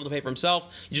also struggle to pay for himself.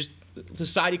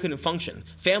 Society couldn't function.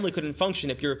 Family couldn't function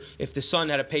if the son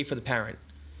had to pay for the parent.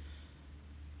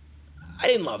 I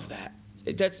didn't love that.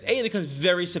 That's A, it becomes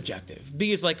very subjective.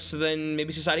 B is like, so then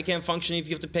maybe society can't function if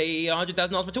you have to pay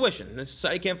 $100,000 for tuition. And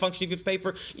society can't function if you have to pay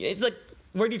for. It's like,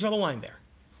 where do you draw the line there?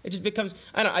 It just becomes.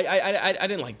 I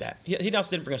didn't like that. He also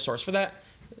didn't bring a source for that.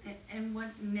 And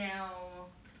what now?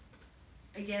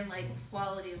 Again, like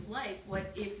quality of life.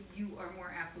 What if you are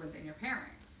more affluent than your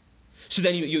parents? So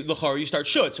then you start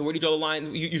should. So where do you draw the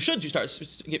line? You start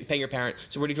paying your parent.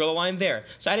 So where do you draw the line there?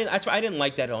 So I didn't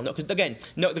like that at all. No, because again,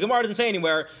 the Gemara doesn't say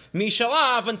anywhere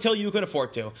mishalav until you can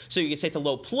afford to. So you can say it's a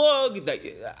low plug.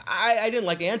 I didn't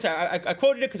like the answer. I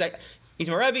quoted it because he's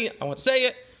my Rebbe. I want to say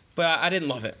it, but I didn't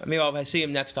love it. Maybe if I see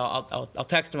him next, I'll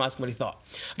text him, ask him what he thought.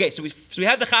 Okay, so we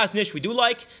have the Chaz Nish. We do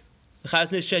like the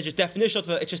Chaz Nish says just definitional.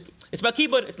 It's about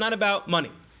kibbud. It's not about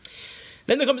money.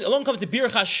 Then along comes the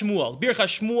Birchas Shmuel. Birchas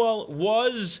Shmuel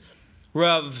was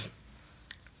Rav.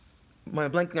 I'm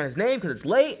blanking on his name because it's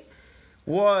late.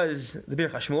 Was the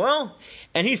Birchas Shmuel,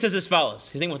 and he says as follows.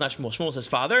 His name was not Shmuel. Shmuel was his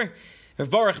father.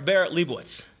 Rav Baruch Ber Leibowitz,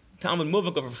 Talmud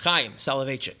Muvak of Rav Chaim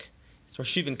Soloveitchik. It's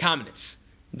Rosh Yeshiva in Kamenetz.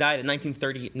 Died in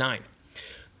 1939.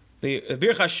 The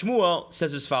Birchas Shmuel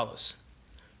says as follows.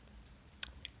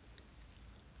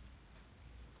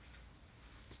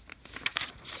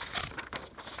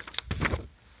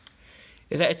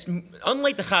 Is that it's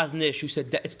unlike the Chaz Nish, who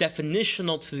said that it's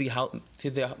definitional to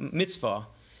the mitzvah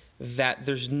that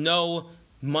there's no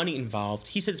money involved.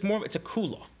 He said it's a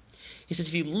kula. He says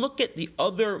if you look at the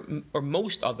other or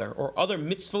most other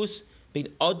mitzvos being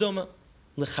adam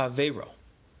lechavero,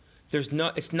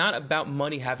 it's not about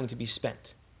money having to be spent.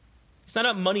 It's not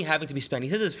about money having to be spent. He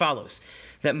says as follows: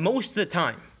 that most of the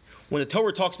time when the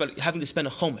Torah talks about having to spend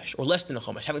a chomesh or less than a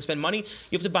chomesh, having to spend money,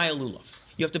 you have to buy a lulav.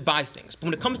 You have to buy things. But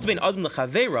when it comes to being adam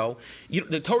lechavero,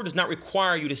 the Torah does not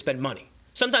require you to spend money.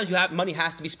 Sometimes money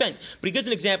has to be spent. But he gives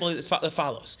an example that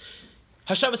follows.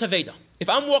 Hashavas Haveda. If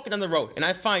I'm walking down the road and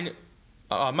I find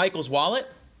Michael's wallet,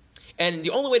 and the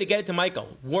only way to get it to Michael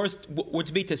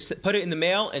would be to put it in the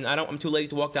mail, and I'm too lazy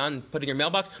to walk down and put it in your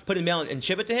mailbox, put it in the mail and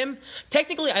ship it to him,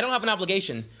 technically I don't have an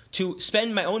obligation to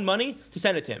spend my own money to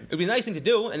send it to him. It would be a nice thing to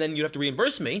do, and then you'd have to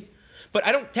reimburse me, but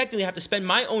I don't technically have to spend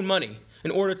my own money in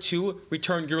order to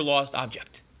return your lost object.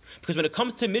 Because when it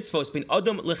comes to mitzvos, being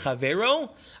adam lechavero,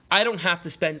 I don't have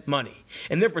to spend money.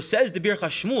 And therefore says the Birchas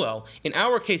Shmuel, in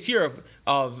our case here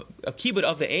of a kibbud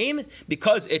of the aim,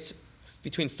 because it's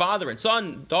between father and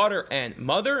son, daughter and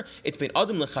mother, it's been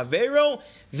adam lechavero,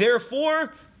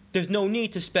 therefore there's no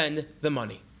need to spend the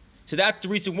money. So that's the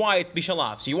reason why it's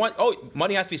bishalav. So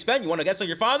money has to be spent, you want to get to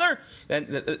your father, then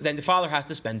the father has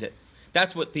to spend it.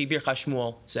 That's what the Birchas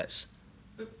Shmuel says.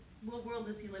 What world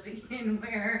is he living in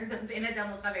where the Ben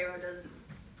Adam L'Chavero doesn't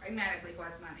pragmatically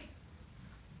cost money?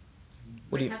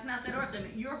 That's not that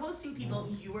awesome. You're hosting people,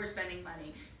 you are spending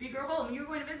money. Bigger home, you're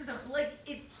going to visit them.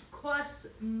 It costs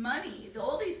money.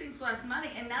 All these things cost money,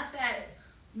 and not that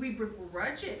we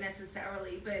begrudge it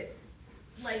necessarily, but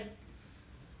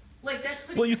that's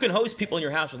pretty. Well, you can host people in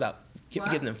your house without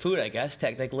giving them food, I guess,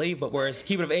 technically. But whereas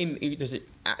kibbud of aim,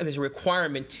 there's a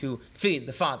requirement to feed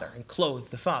the father and clothe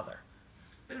the father.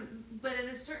 But at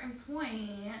a certain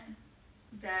point,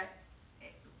 but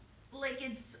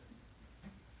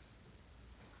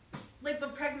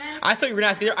pragmatic. I thought you were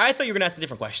going to ask a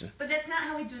different question. But that's not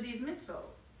how we do these mitzvot.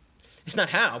 It's not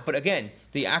how, but again,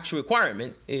 the actual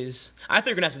requirement is. I thought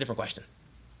you were going to ask a different question.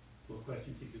 What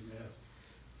question did you ask?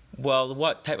 Well,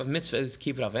 what type of mitzvah is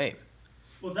kibbud of aim?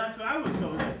 Well, that's what I was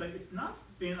going at, but it's not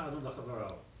being adam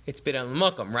lechavero. It's been on the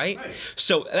makom, right? Right.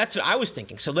 So that's what I was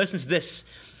thinking. So listen to this.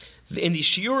 In the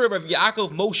shiur of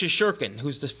Yaakov Moshe Shurkin,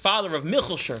 who's the father of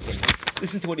Michal Shurkin,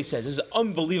 listen to what he says. This is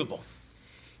unbelievable.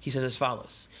 He says as follows.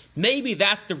 Maybe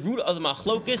that's the root of the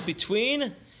machlokes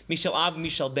between Mishal Av and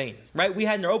Mishal Bain. Right? We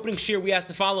had in our opening shiur, we asked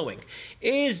the following.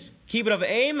 Is kibbud of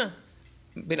aim,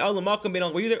 ben al l'makom, ben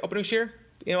al, were you there, opening shiur?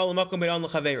 Ben al l'makom, ben al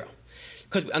l'chavero.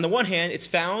 Because on the one hand,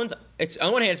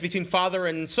 it's between father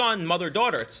and son, mother and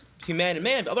daughter. It's between man and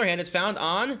man. On the other hand, it's found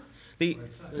on the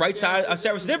right side of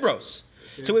Seres Dibros.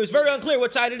 So it was very unclear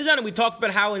what side it is on, and we talked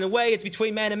about how, in a way, it's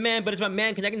between man and man, but it's about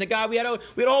man connecting to God. We had a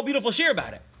whole beautiful share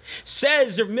about it.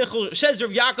 Says Rav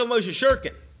Yaakov Moshe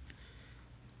Shurkin.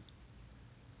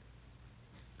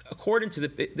 According to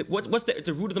what's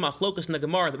the root of the machlokas in the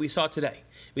Gemara that we saw today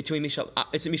between Mishal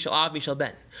Av, Mishal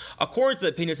Ben. According to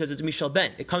the opinion, it says it's Mishal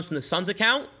Ben. It comes from the son's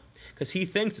account because he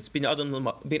thinks it's bin Adam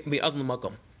L'Makom. It's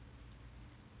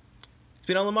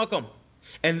bin Adam L'Makom.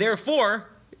 And therefore,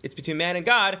 it's between man and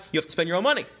God, you have to spend your own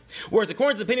money. Whereas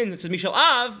according to the opinion that says Mishal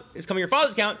Av, is coming your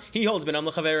father's account, he holds Ben Am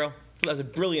L'Chavero. That's a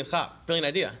brilliant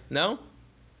idea. No?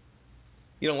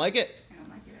 You don't like it? I don't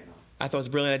like it at all. I thought it was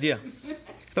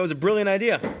a brilliant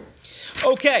idea.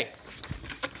 Okay.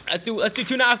 Let's do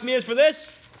two nafkamiyas for this.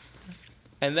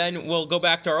 And then we'll go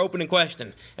back to our opening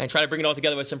question and try to bring it all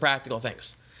together with some practical things.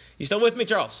 You still with me,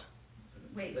 Charles?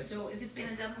 Wait, so if it's been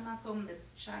a double makom, the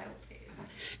child pays.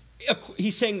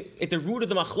 He's saying at the root of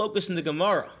the machlokus in the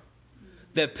Gemara,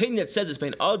 the opinion that says it's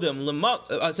been Adam,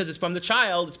 says it's from the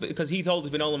child, it's because he told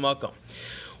it's been Olam Makom.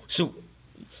 So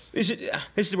this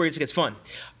is where it gets fun.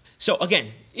 So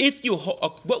again, if you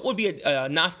what would be a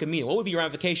nafkamiyah? What would be your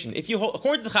ramification? If you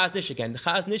according to the Chazon Ish again, the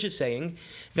Chazon Ish is saying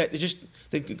that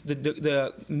the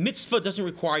mitzvah doesn't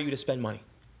require you to spend money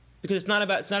because it's not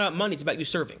about money. It's about you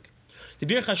serving. The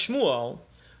Bir Chashmuel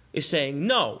is saying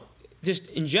no. Just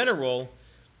in general,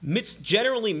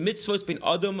 generally mitzvahs between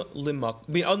adam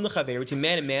l'chaver, between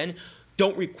man and man,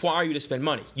 don't require you to spend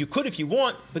money. You could if you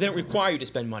want, but they don't require you to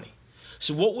spend money.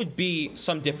 So what would be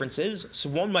some differences? So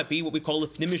one might be what we call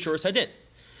lifnim mishuras hadin.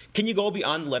 Can you go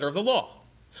beyond the letter of the law?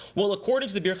 Well, according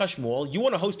to the Bir Chashmuel, you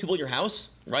want to host people at your house,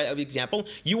 right? That would be an example.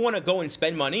 You want to go and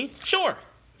spend money? Sure.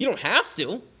 You don't have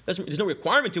to. There's no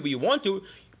requirement to, but you want to.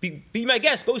 Be my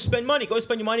guest. Go spend money. Go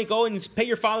spend your money. Go and pay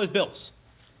your father's bills.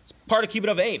 It's part of Kibbud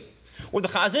of Aim. Or the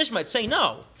Chazon Ish might say,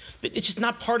 no, it's just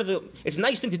not part of the. It's a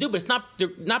nice thing to do, but they're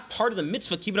not part of the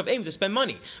mitzvah Kibbud of Aim to spend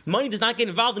money. Money does not get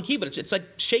involved in Kibbud. It's like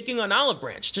shaking an olive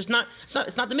branch. It's not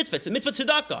the mitzvah. It's a mitzvah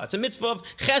tzedakah. It's a mitzvah of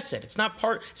chesed.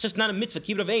 It's just not a mitzvah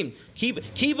Kibbud of Aim.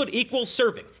 Kibbud equals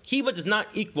serving. Kibbud does not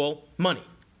equal money.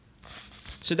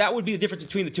 So that would be the difference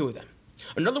between the two of them.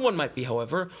 Another one might be,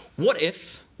 however, what if?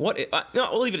 No,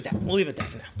 we'll leave it at that. We'll leave it at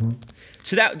that for now.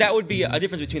 So that would be a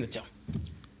difference between the two.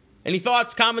 Any thoughts,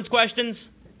 comments, questions?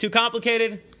 Too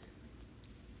complicated?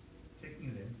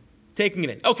 Taking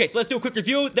it in. Okay, so let's do a quick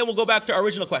review, then we'll go back to our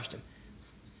original question.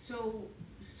 So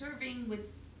serving would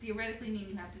theoretically mean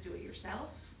you have to do it yourself?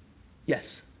 Yes.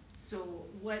 So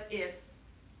what if,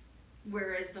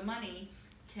 whereas the money,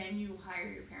 can you hire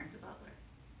your parents a butler?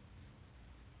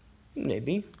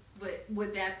 Maybe. But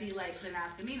would that be like the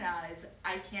nafkamina is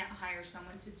I can't hire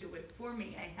someone to do it for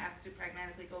me. I have to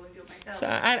pragmatically go and do it myself,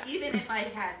 even if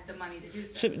I had the money to do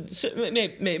so.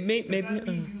 Maybe. Does that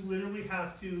mean you literally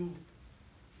have to,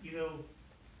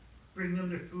 bring them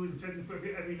their food and take them for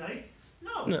every night?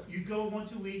 No. You go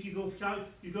once a week. You go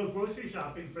grocery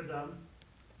shopping for them.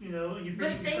 And you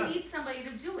bring. But if they need somebody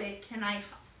to do it,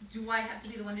 do I have to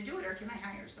be the one to do it, or can I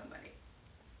hire somebody?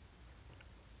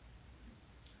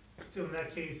 So in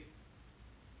that case,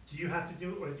 do you have to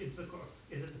do it, or is it the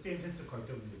same Instacart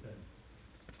doing it then?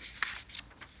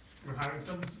 We're hiring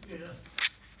someone,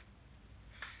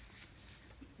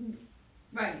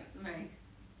 Right.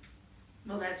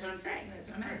 Well, that's what I'm saying. That's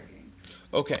what I'm asking.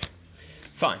 Okay,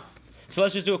 fine. So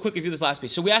let's just do a quick review of this last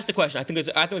piece. So we asked the question. I think it's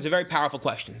a very powerful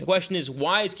question. The question is,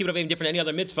 why is Kibbud of Aim different than any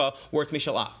other mitzvah where it's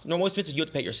Mishal Av? No, most mitzvahs you have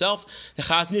to pay yourself. The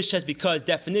Chazon Ish says because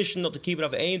definition of the Kibbud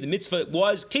of Aim, the mitzvah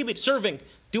was kibbud, serving,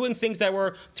 doing things that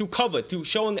were through kavod, through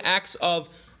showing acts of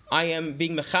I am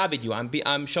being mechabed you,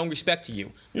 I'm showing respect to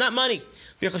you, not money.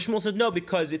 Bir Chashmuel says no,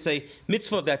 because it's a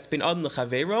mitzvah that's been adam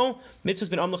l'chavero. Mitzvah's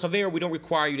been adam l'chavero. We don't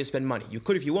require you to spend money. You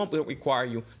could if you want, but we don't require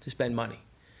you to spend money.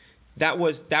 That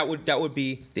would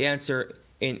be the answer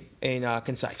in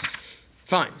concise.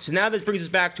 Fine. So now this brings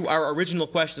us back to our original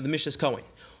question of the Mishnas Kohen.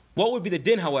 What would be the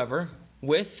din, however,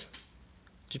 with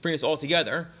just bring us all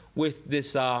together with this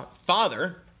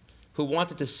father who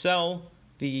wanted to sell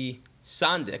the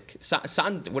sandik,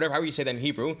 however you say that in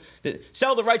Hebrew,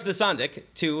 sell the rights of the sandik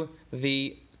to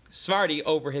the Sephardi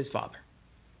over his father.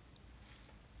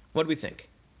 What do we think?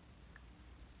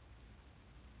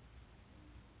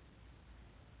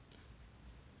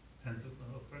 Depends on,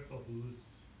 first of all, whose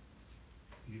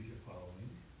views you're following.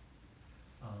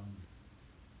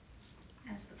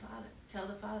 Ask the father. Tell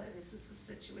the father this is the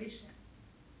situation.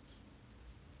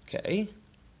 Okay.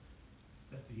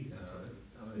 That's the easy part.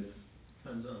 It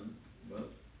depends on, the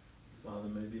father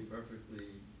may be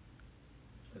perfectly,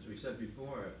 as we said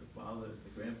before, if the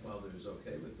grandfather is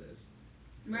okay with this,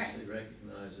 Right. he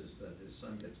recognizes that his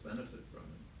son gets benefit from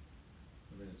it.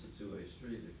 I mean, it's a two-way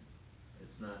street.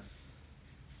 It's not,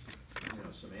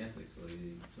 semantics,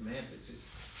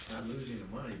 it's not losing the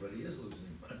money, but he is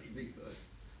losing money because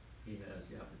he has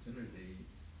the opportunity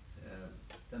to have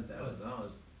 $10,000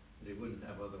 that he wouldn't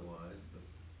have otherwise. The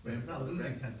He's not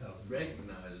losing $10,000.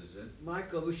 recognizes it.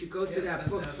 Michael, we should go to that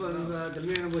book from, the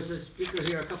man was a speaker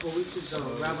here a couple of weeks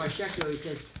ago, Rabbi Shechter. He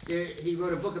says he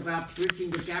wrote a book about bridging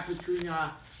the gap between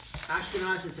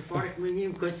Ashkenaz and Sephardic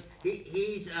medium, because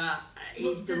he's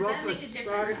Well, the does rough that make a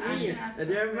Sephardic difference, medium. Ashkenaz?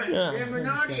 They're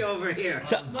minority over here.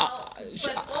 So, Well,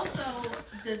 but also,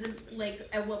 doesn't, like,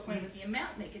 at what point would the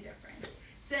amount make a difference?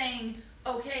 Saying,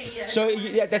 okay, So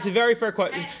that's a very fair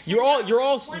question. You're all. $20.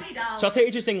 So I'll tell you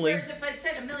interestingly. Whereas if I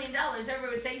said $1 million,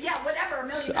 everyone would say, yeah, whatever, $1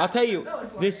 million. I'll tell you, I'm going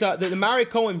for this it. the Mari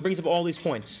Cohen brings up all these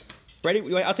points. Ready?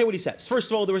 I'll tell you what he says. First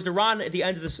of all, there was the Ran at the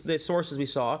end of the sources we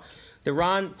saw. The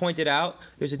Ran pointed out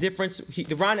there's a difference.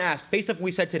 The Ran asked, based on what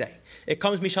we said today, it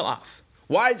comes Mishal Af.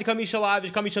 Why does it come Mishal Av?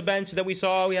 Does it come Mishal Ben? So that we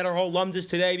saw we had our whole lumdus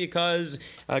today because,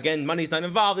 again, money's not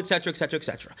involved, etc., etc.,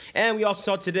 etc. And we also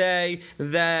saw today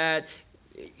that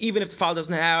even if the father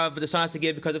doesn't have, but the son has to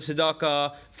give because of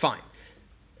tzedakah, fine.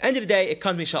 End of the day, it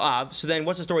comes Mishal Av. So then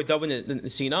what's the story of David and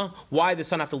Nesina? Why does the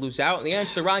son have to lose out? And the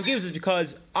answer the Ran gives is because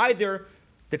either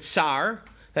the tsar,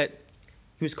 that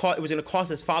it was going to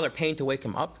cost his father pain to wake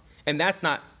him up, and that's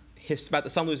not about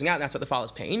the son losing out, and that's what the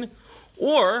father's pain,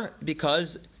 or because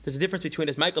there's a difference between,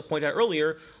 as Michael pointed out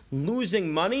earlier,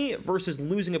 losing money versus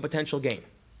losing a potential gain.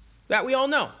 That we all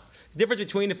know. The difference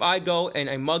between if I go and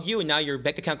I mug you and now your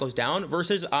bank account goes down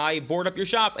versus I board up your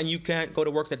shop and you can't go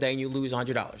to work that day and you lose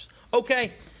 $100.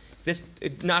 Okay, this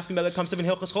nothing better comes to in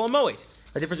Hilchos Chol HaMoed.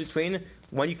 The difference between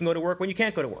when you can go to work, when you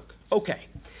can't go to work. Okay,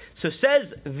 so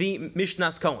says the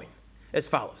Mishnah Cohen as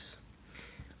follows.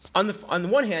 On the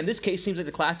one hand, this case seems like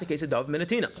the classic case of Dov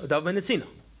Menetzina.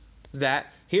 That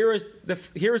here is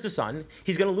the son.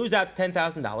 He's going to lose out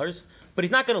 $10,000, but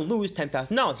he's not going to lose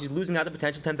 $10,000. He's losing out the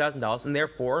potential $10,000, and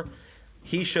therefore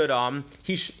it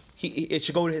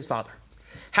should go to his father.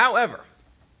 However,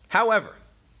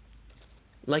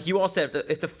 like you all said,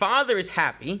 if the father is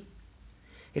happy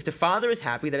that his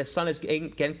son is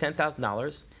getting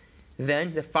 $10,000,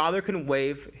 then the father can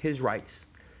waive his rights.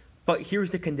 But here's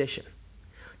the condition: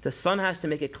 the son has to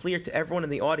make it clear to everyone in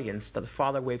the audience that the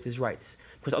father waived his rights.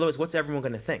 Because otherwise, what's everyone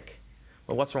going to think?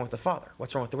 Well, what's wrong with the father?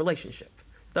 What's wrong with the relationship?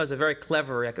 That was a very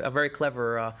clever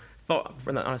thought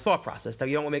on a thought process. That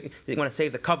you want to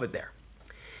save the covet there.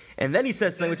 And then he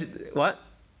says something which is what?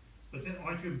 But then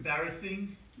aren't you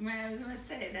embarrassing? I was going to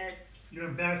say that. You're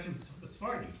embarrassing the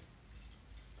Sephardi.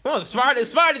 Well, the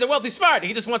Sephardi, the wealthy Sephardi.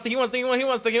 He wants the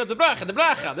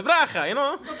bracha, you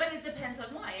know. Well, but it depends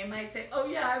on why. It might say, oh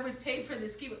yeah, I was paid for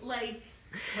this kibbud, like.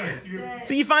 Right,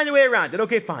 so you find a way around it.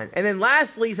 Okay, fine. And then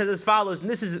lastly, he says as follows, and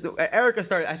this is, Erica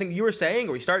started, I think you were saying,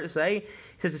 or he started to say,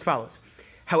 he says as follows.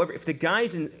 However, if the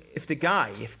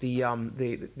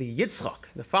Yitzchak,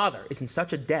 the father, is in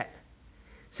such a debt,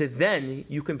 so then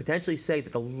you can potentially say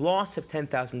that the loss of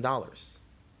 $10,000,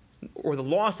 or the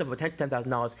loss of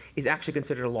 $10,000 is actually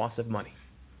considered a loss of money.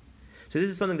 So this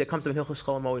is something that comes from Hilchos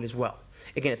Chol HaMoed as well.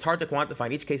 Again, it's hard to quantify,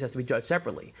 and each case has to be judged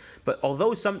separately. But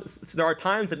although there are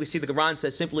times that we see the Quran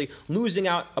says simply losing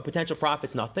out a potential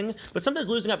profit is nothing, but sometimes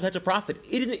losing out a potential profit,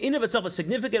 in of itself is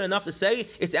significant enough to say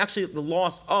it's actually the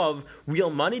loss of real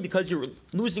money because you're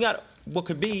losing out what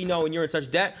could be, and you're in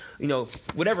such debt,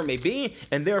 whatever it may be,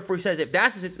 and therefore he says if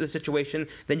that's the situation,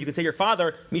 then you can say your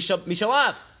father,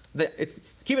 Mishalav, that if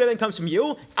Kibbud then comes from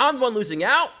you, I'm the one losing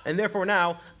out, and therefore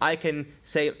now I can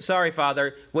say, sorry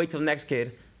father, wait till the next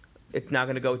kid. It's now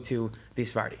going to go to the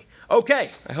Sephardi.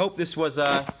 Okay, I hope this was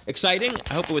exciting.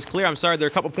 I hope it was clear. I'm sorry there are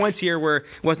a couple points here where it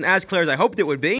wasn't as clear as I hoped it would be.